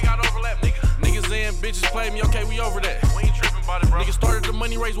overlap. Niggas and bitches play me, okay, we over that. We ain't tripping about it, bro. Niggas started the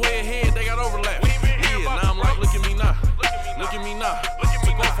money race way ahead, they got overlap. Yeah, now I'm like, look at me now. Look at me now.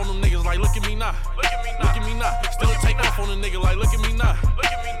 Took off on them niggas like, look at me now. Look at me now. Still take off on a nigga like, look at me now.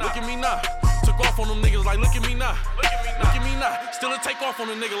 Look at me now. Took off on them niggas like, look at me now. Look at me now. Still take off on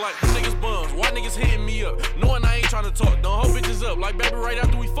a nigga like, niggas bums. Why niggas hitting me up? Knowing I ain't trying to talk. Don't hold bitches up. Like, baby, right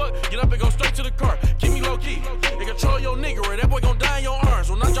after we fuck, get up and go straight to the car. Keep me low key. And control your nigga or that boy gon' die in your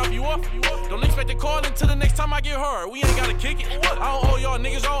arms. When I drop you off, don't expect to call until the next time I get hard. We ain't gotta kick it. I don't owe y'all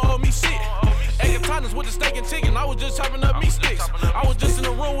niggas, y'all owe me shit. Eggatons with the steak and chicken. I was just chopping up meat sticks. I was just in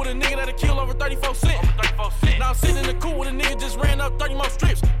the room with a nigga that'll kill over 34 cents. Now I'm sitting in the cool with a nigga just ran up 30 more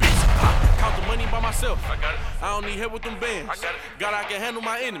strips. Count the money by myself. I got it. I don't need help with them bands. I got it. God, I can handle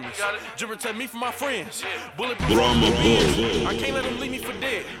my enemies. Jibber take me for my friends. Bulletproof on the Benz. I can't let them leave me for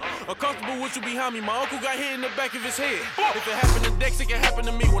dead. Uncomfortable with you behind me. My uncle got hit in the back of his head. If it happened to Dex, it can happen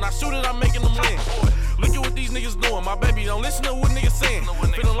to me. When I shoot it, I'm making them land. Look at what these niggas doing. My baby don't listen to what niggas saying.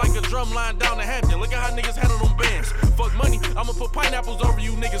 Feeling like a drum line down the Hampton. Look at how niggas handle them bands. Fuck money, I'ma put pineapples over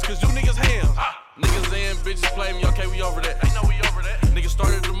you niggas, cause you niggas hams. Niggas and bitches play me, okay, we over that. They know we over that. Niggas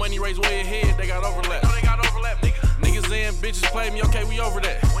started the money race way ahead, they got overlap. Niggas and bitches play me, okay, we over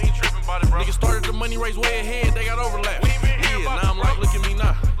that. We ain't tripping about it, bro. Niggas started the money race way ahead, they got overlap. Yeah, now I'm like, look at me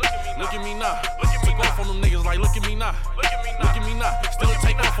now. Look at me now. Took off on them niggas like, look at me now. Look at me now. Still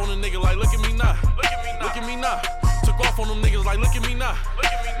take off on a nigga like, look at me now. Look at me now. Took off on them niggas like, look at me now.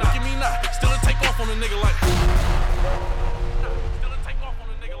 Look at me now. Still take off on a nigga like.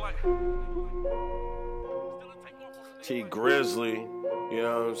 T Grizzly, you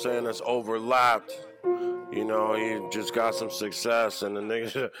know what I'm saying, that's overlapped. You know, he just got some success and the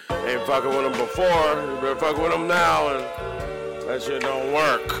niggas ain't fucking with him before. You better fuck with him now and that shit don't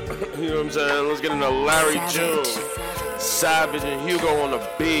work. You know what I'm saying? Let's get into Larry June, Savage and Hugo on the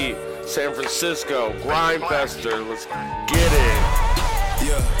beat. San Francisco, Grindfester, let's get it.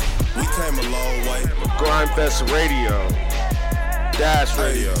 Yeah, we came a long way. Grindfest Radio, Dash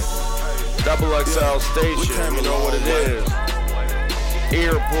Radio, Double XL Station, you know what it is.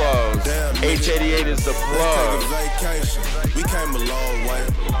 Earplugs, H88 is the plug. We came a long way.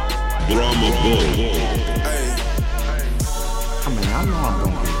 Drama Bull. Hey. I mean, I know I'm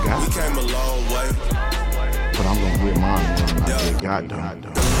gonna get got. We came a long way. But I'm gonna get mine when I get got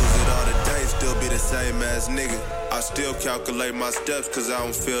done. Still be the same ass nigga. I still calculate my steps cause I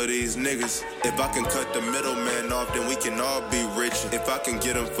don't feel these niggas. If I can cut the middleman off, then we can all be rich. If I can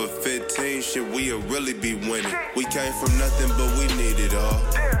get them for 15, shit, we'll really be winning. We came from nothing, but we need it all.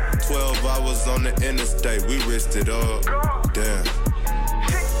 12 hours on the interstate, we risked it all. Damn,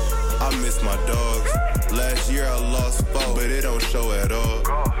 I miss my dogs. Last year I lost 4, but it don't show at all.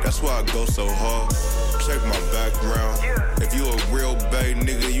 That's why I go so hard. Check my background. If you a real Bay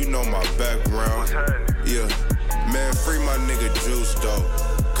nigga, you know my background. Yeah, man, free my nigga Juice though.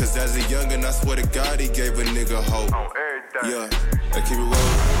 Cause as a youngin', I swear to God, he gave a nigga hope. Yeah, I keep it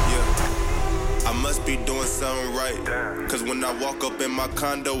rolling. Yeah, I must be doing something right. Cause when I walk up in my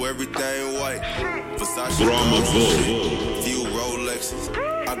condo, everything white. Versace gold, few Rolexes.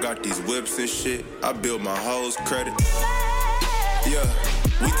 I got these whips and shit. I built my hoes credit. Yeah,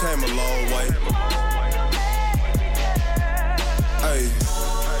 we came a long way. Hey,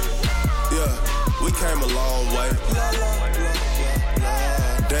 yeah, we came a long way.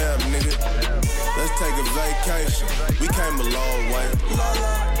 Damn, nigga, let's take a vacation. We came a long way.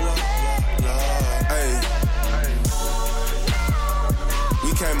 Hey,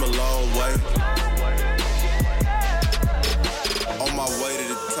 we came a long way. On my way to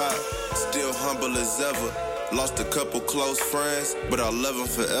the top, still humble as ever. Lost a couple close friends, but I love them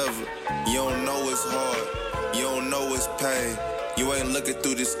forever. You don't know it's hard, you don't know it's pain. You ain't looking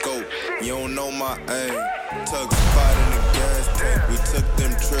through the scope, you don't know my aim. Tuck spot in the gas tank, we took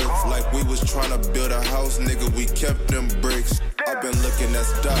them trips like we was tryna build a house, nigga, we kept them bricks. I've been looking at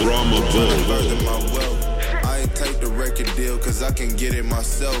stock, tryna further my wealth. I ain't take the record deal, cause I can get it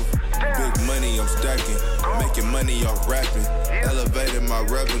myself. Big money I'm stacking, making money off rapping. Elevated my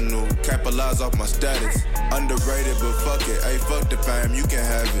revenue, capitalize off my status. Underrated, but fuck it, ayy, fuck the fame, you can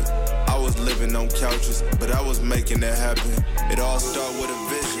have it. I was living on couches, but I was making it happen. It all started with a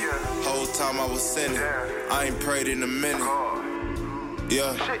vision, whole time I was sinning. I ain't prayed in a minute.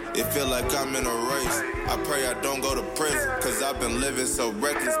 Yeah, it feel like I'm in a race. I pray I don't go to prison, cause I've been living so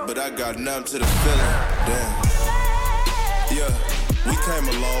reckless, but I got numb to the feeling. Damn. Yeah, we came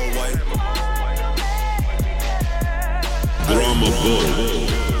a long way. Drama Boy.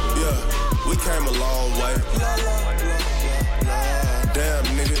 Yeah, we came a long way. Damn,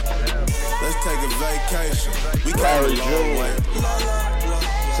 nigga, let's take a vacation. We came a long way.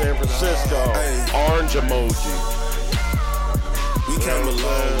 San Francisco, orange emoji. We came a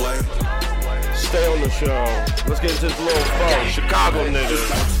long way. Stay on the show. Let's get into this little phone. Chicago niggas.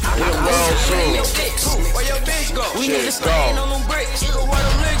 We're well soon. Where your bitch go? We need to stand on them bricks. Where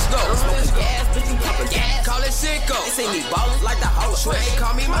them licks go? Smoking gas, bitch, you poppin' gas. Call it sicko. They say me ballin' like the whole swag.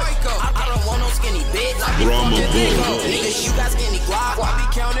 Call me Michael. I don't want no skinny bitch. I be fucking big ho. Niggas, you got skinny guap. I be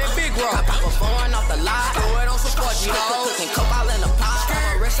counting big roll. I pop a phone off the lot. Throw it on some squadgy hoes. Cooking coke all in the pot.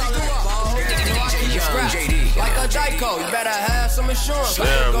 I'ma rest all in the ball. Like a Jayco, you better have some insurance.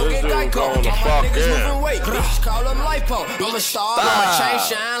 Damn, go this get dude Geico. going the fuck in. Moving weight, bitch, call them lipo. I'm a star, my chain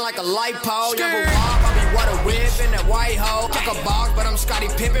shine like a light pole. Young walk, I be water whip in that white hole. Like a box, but I'm Scottie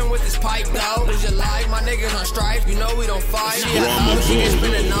Pippen with this pipe though. Lose your life, my niggas on stripes, you know we don't fight. She a hoe, she can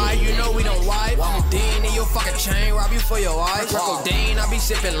spend the night, you know we don't wipe. Dean in your fucking chain, rob you for your wife. Codeine, I be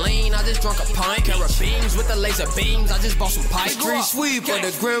sipping lean, I just drunk a pint. Carabines with the laser beams, I just bought some pipes. Street sweeper,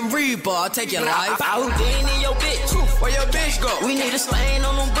 the Grim Reaper, I'll take your life. Dean in your bitch, where your bitch go? We need a stain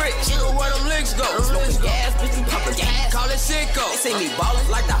on them bricks, where them licks go? Smoking gas, bitch, you poppin' gas. Call it sicko. They say me ballin'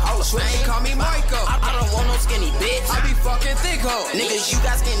 like the Hall of Fame. Call me Michael. I don't want no skinny bitch. I be fucking thick hoe. Niggas, you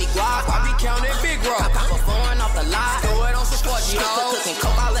got skinny guap. I be counting big roll. I pop a phone off the lot. Throw it on some squadgy hoes. Cooking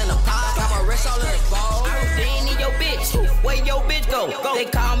coke all in the pot. Got my wrist all in the bowl. They ain't in your bitch. Where your bitch go? They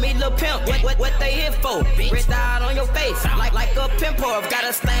call me Lil Pimp. What they here for? Wrist out on your face. Like a pimp or got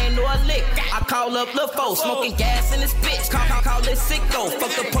a stain or a lick. I call up Lil Fo. Smoking gas in this bitch. Call it sicko.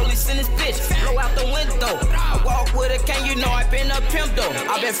 Fuck the police in this bitch. Blow out the window. I walk with a cane, you know I been a pimp though.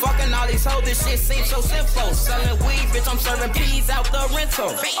 I been fucking all these hoes, this shit seems so simple. Selling weed, bitch, I'm serving peas out the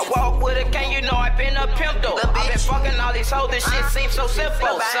rental. I walk with a cane, you know I been a pimp though. I been fucking all these hoes, this shit seems so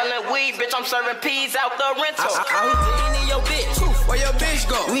simple. Selling weed, bitch, I'm serving peas out the rental. I was in your bitch, where your bitch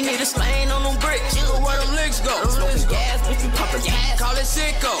go? We need a stain on them bricks, where them licks go? Smoking gas, bitch, you poppin' gas. Call it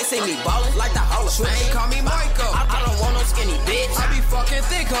sicko. They say me ballin' like the Hall of Fame. Call me Michael. I don't want no skinny bitch. I be fucking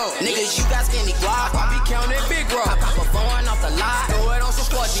thick hoe. Niggas, you got skinny guap. I be counting big roll. I pop a phone off the lot. Throw it on some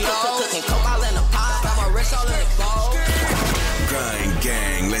squadgy hoes. Cooking coke all in the pot. Got my wrist all in the bowl. Grind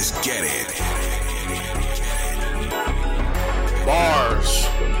gang, let's get it. Bars.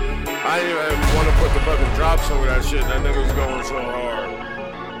 I didn't even want to put the fucking drops over that shit. That nigga was going so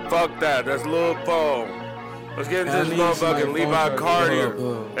hard. Fuck that. That's Lil Fo. Let's get into this motherfucking Levi Cartier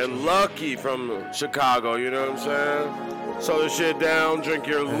and Lucky from Chicago. You know what I'm saying? slow the shit down, drink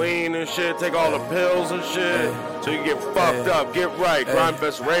your lean and shit, take all the pills and shit, so you get fucked up, get right.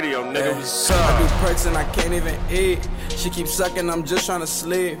 Grimefest Radio, nigga, what's up? I do perks and I can't even eat. She keeps sucking, I'm just trying to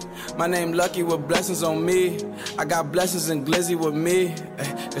sleep. My name Lucky with blessings on me. I got blessings and Glizzy with me.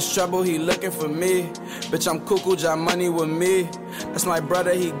 It's trouble, he looking for me. Bitch, I'm cuckoo, got money with me. That's my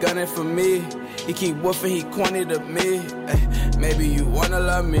brother, he gunning for me. He keep woofing, he corny to me. Maybe you wanna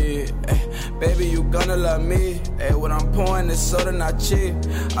love me. Baby, you gonna love me. What I'm pouring is soda, not cheap.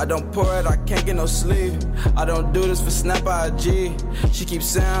 I don't pour it, I can't get no sleep. I don't do this for Snap IG. She keeps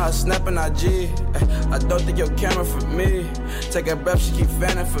saying I snap an IG. I don't think your camera for me. Take a breath, she keep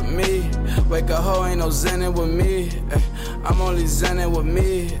fanning for me. Wake a hoe, ain't no zenning with me. I'm only zenning with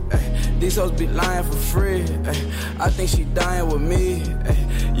me. These hoes be lying for free. I think she dying with me.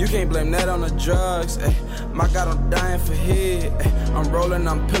 You can't blame that on the drugs. My God, I'm dying for head. I'm rolling,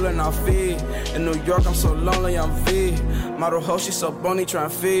 I'm peeling off feed. In New York, I'm so lonely, I'm V. Model hoe, she so bony, trying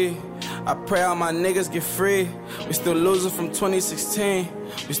to feed. I pray all my niggas get free. We still losing from 2016.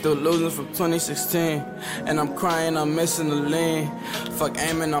 We still losing from 2016. And I'm crying, I'm missing the lean. Fuck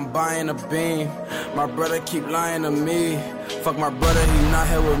aiming, I'm buying a beam. My brother keep lying to me. Fuck my brother, he not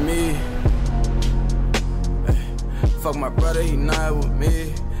here with me. Fuck my brother, he not here with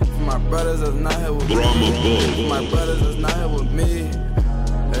me. My brothers that's not here with me. My brothers that's not here with me.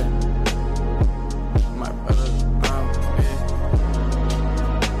 My brothers not with me.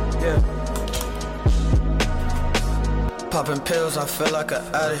 Yeah. Popping pills, I feel like an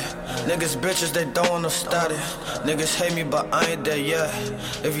addict. Niggas bitches, they don't want no static. Niggas hate me, but I ain't there yet.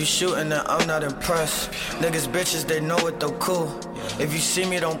 If you shootin', then I'm not impressed. Niggas bitches, they know it though cool. If you see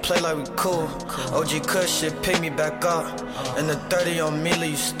me, don't play like we cool. OG Kush shit, pick me back up. And the 30 on me,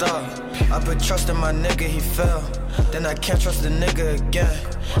 you stop. I put trust in my nigga, he fell. Then I can't trust the nigga again.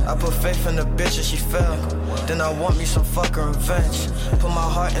 I put faith in the bitch and she fell. Then I want me some fucking revenge. Put my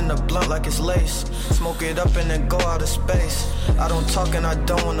heart in the blunt like it's lace. Smoke it up and then go out of space. I don't talk and I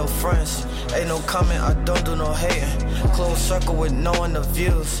don't want no friends. Ain't no comment, I don't do no hating. Close circle with knowing the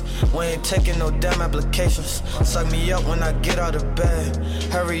views. We ain't taking no damn applications. Suck me up when I get out of bed.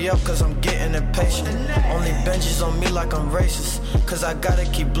 Hurry up cause I'm getting impatient. Only Benjis on me like I'm racist. Cause I gotta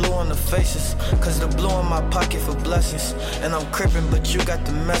keep blue on the faces. Cause the blue in my pocket for blessings. And I'm crippin' but you got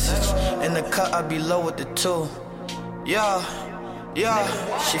the message. In the cut I be low with the two. Yeah, yeah.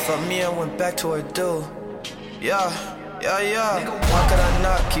 She fucked me and went back to her dude. Yeah, yeah, yeah. Why could I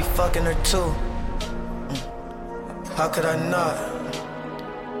not keep fucking her too? How could I not?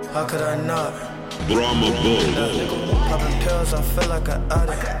 How could I not? Brahma Bull. Popping pills, I feel like an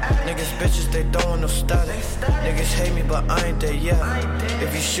addict. Niggas bitches, they don't want no static. Niggas hate me, but I ain't there yet.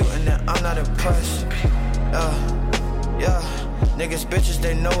 If you shootin', then I'm not impressed. Yeah. Niggas bitches,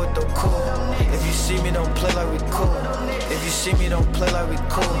 they know it though cool. If you see me, don't play like we cool. If you see me, don't play like we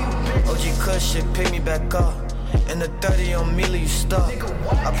cool. OG Kush shit, pick me back up. And the 30 on me, you stuck.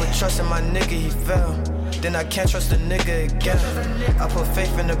 I put trust in my nigga, he fell. Then I can't trust the nigga again. I put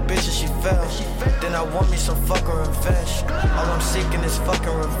faith in the bitch and she fell. Then I want me some fucking revenge. All I'm seeking is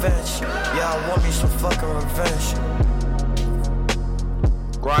fucking revenge. Yeah, I want me some fucking revenge.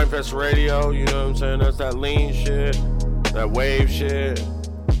 Grimefest Radio, you know what I'm saying? That's that lean shit, that wave shit.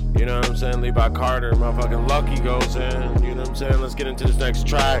 You know what I'm saying? Levi Carter, motherfucking Lucky goes in. You know what I'm saying? Let's get into this next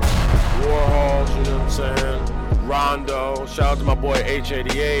track. Warhols, you know what I'm saying? Rondo. Shout out to my boy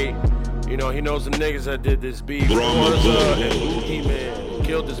H88. You know, he knows the niggas that did this beat. He-Man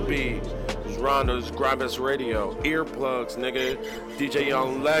killed this beat. It's Rondo's Grimefest Radio. Earplugs, nigga. DJ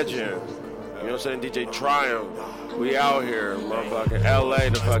Young Legend. You know what I'm saying? DJ Triumph. We out here, motherfucking LA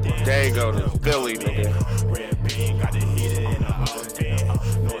to fucking Dago to Philly, nigga. Got the heater in the oven.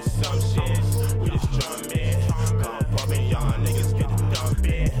 No assumptions. We just drumming. Come bumping, y'all niggas get the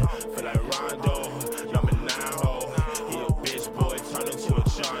dumping. Feel like Rondo, number 9 hole. He a bitch boy, turn into a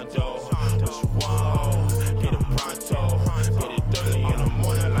Chondo. What you want? Get it pronto. Get it dirty in the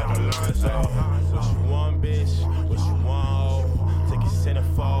morning like Alonzo. What you want, bitch? What you want? Take it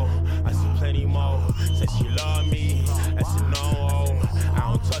centerfold. I see plenty more. Say she love me. That's a no. I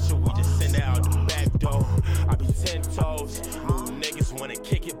don't touch it. We just send it out the back door. I be 10 toes. New niggas wanna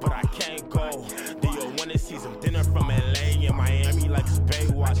kick it, but I can't go. Do you wanna see some dinner from LA in Miami like it's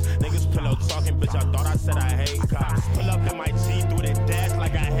Baywatch? Niggas pillow talking, bitch. I thought I said I hate cops. Pull up in my G through the dash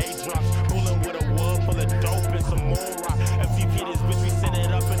like I hate drops. Pulling with a wood full of dope and some moon rock. FTP this bitch, we send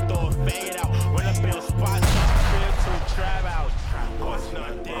it up and throw a fade out. Run up in a spot, feel to drive out. What's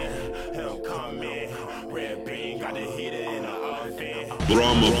nothing? Him come in. Red bean got the heater in the oven.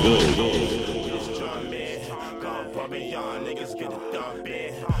 Brahma Bull. Y'all niggas get it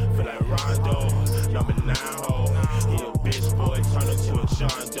dumping. Feel like Rondo, number 9 hole. He a bitch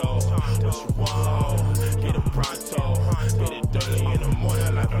Shondo. What you want? Get it pronto. Get it dirty in the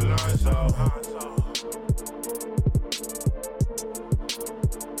morning like Alonzo.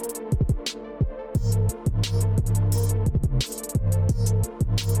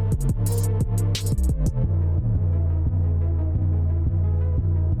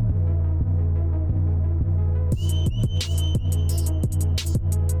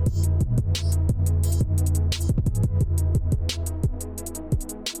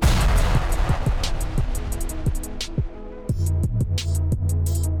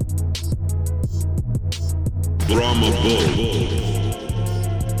 Brahma Bull.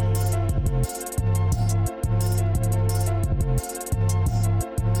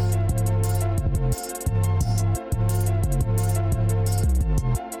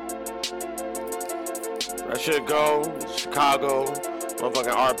 That shit go, Chicago,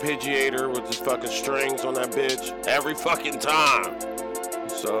 motherfucking arpeggiator with his fucking strings on that bitch every fucking time.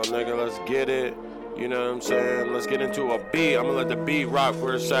 So nigga, let's get it. You know what I'm saying? Let's get into a beat. I'm gonna let the beat rock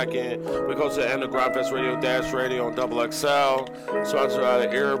for a second. We go to the end of Grindfest Radio Dash Radio on Double XL. Sponsored by the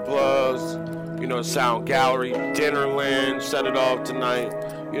Earplugs, you know, Sound Gallery, Dinnerland, set it off tonight.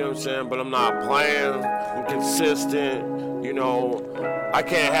 You know what I'm saying? But I'm not playing. I'm consistent. You know, I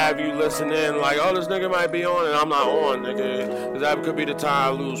can't have you listening like, oh, this nigga might be on and I'm not on, nigga. Because that could be the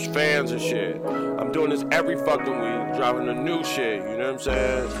time I lose fans and shit. I'm doing this every fucking week, dropping the new shit, you know what I'm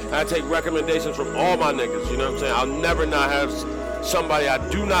saying? And I take recommendations from all my niggas, you know what I'm saying? I'll never not have somebody I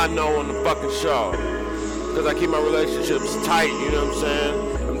do not know on the fucking show. Because I keep my relationships tight, you know what I'm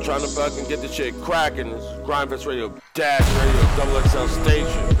saying? I'm trying to fucking get this shit cracking. This is Grindfest Radio Dash Radio, Double XL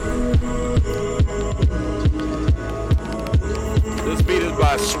Station. This beat is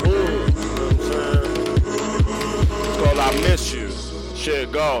by Swoon, you know what I'm saying? It's called I Miss You.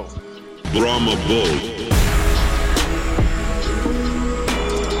 Shit, go. Brahma Bull.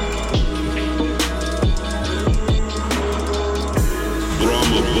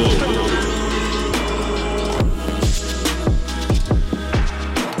 Brahma Bull.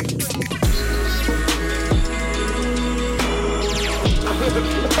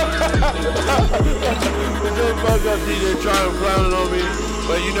 Fuck up DJ Triumph clowning on me,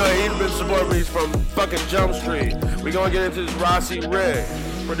 but you know he's been supporting me from fucking Jump Street. We gonna get into this Rossi Rig,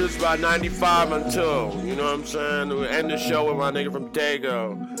 produced by 95 Until, you know what I'm saying? We end the show with my nigga from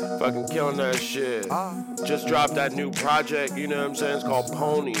Dago, fucking killing that shit. Just dropped that new project, you know what I'm saying? It's called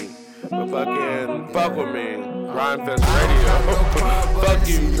Pony. But fucking fuck with me, Grindfest Radio. Fuck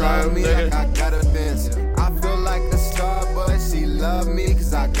you, Triumph, nigga. I got a Benz. I feel like a star, but she love me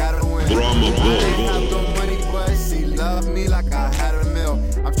cause I gotta win. Brahma Bull. I ain't have no money, but she love me like I had a meal.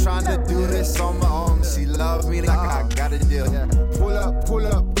 I'm trying to do this on my own. She love me like I got a deal. Pull up, pull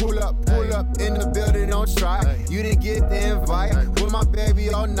up, pull up, pull up in the building, don't try. You didn't get the invite. With my baby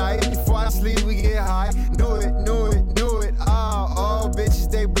all night. Before I sleep, we get high. Knew it, knew it, knew it. Oh, bitches,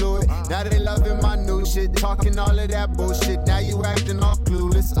 they blew it. Now they loving my new shit. Talking all of that bullshit. Now you acting all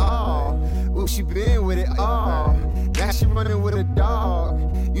clueless. Ooh, she been with it. Now she running with a dog.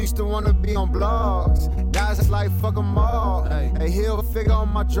 Used to wanna be on blogs. Now it's like fuck 'em all. Hey, he'll figure on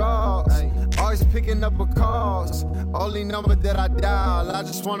my drugs. Always picking up a calls. Only number that I dial. I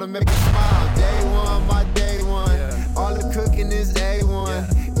just wanna make her smile. Day one, my day one. All the cooking is A1.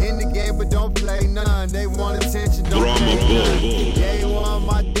 In the game, but don't play none. They want attention, don't play none. Day one,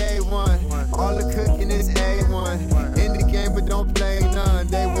 my day one. All the cooking is A1. In the game, but don't play none.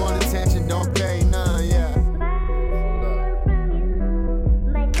 They want attention, don't play none, yeah.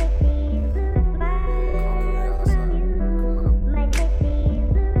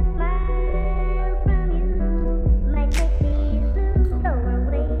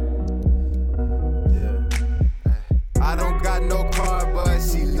 I don't got no car, but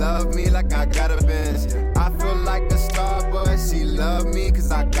she love me like I got a Benz. I feel like a star, but she love me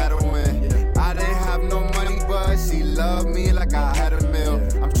cause I gotta win. I didn't have no money, but she love me like I had a meal.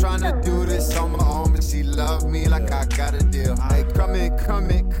 I'm trying to do this on my own, but she love me like I got a deal. Hey, come in, come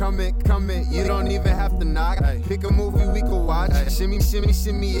in, come in, come in. You don't even have to knock. Pick a movie we can watch. Shimmy, shimmy,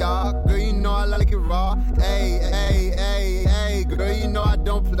 shimmy, y'all. Girl, you know I like it raw. Hey, hey, hey, hey. Girl, you know I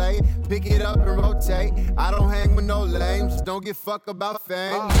don't play. Pick it up and rotate. I don't hang with no lames. Don't give fuck about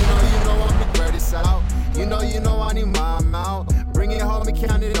fame. You know I'm the greatest out. You know I need my amount. Bring it home and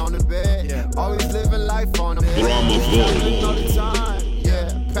count it on the bed. Always living life on the bed. Traveling all the time.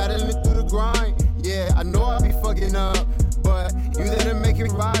 Yeah, paddling through the grind. Yeah, I know I be fucking up, but you there to make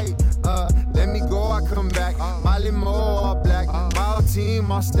it right. Let me go, I come back. My limo all black, my whole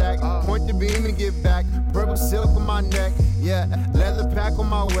team all stacked. Point the beam and get back. Purple silk on my neck, yeah. Leather pack on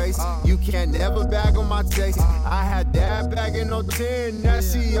my waist. You can't never bag on my taste. I had that bagging on 10, now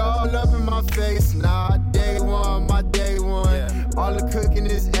she all up in my face. Nah, day one, my day one. All the cooking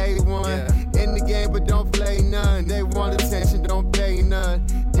is A1. In the game, but don't play none. They want attention, don't pay none.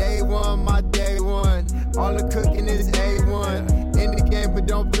 Day one, my day one. All the cooking is A1. In the game, but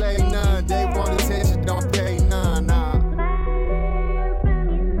don't play none. They want attention, don't pay none. Nah.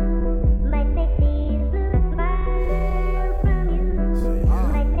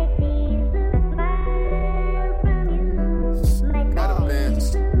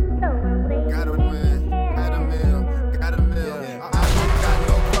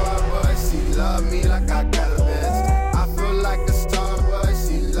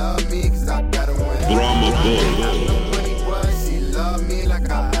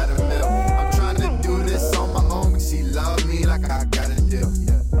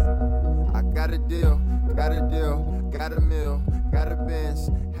 Got a mill, got a Benz,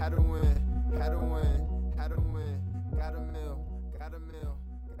 had a win, had a win, had a win, got a mill, got a mill,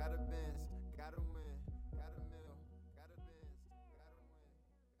 got a Benz.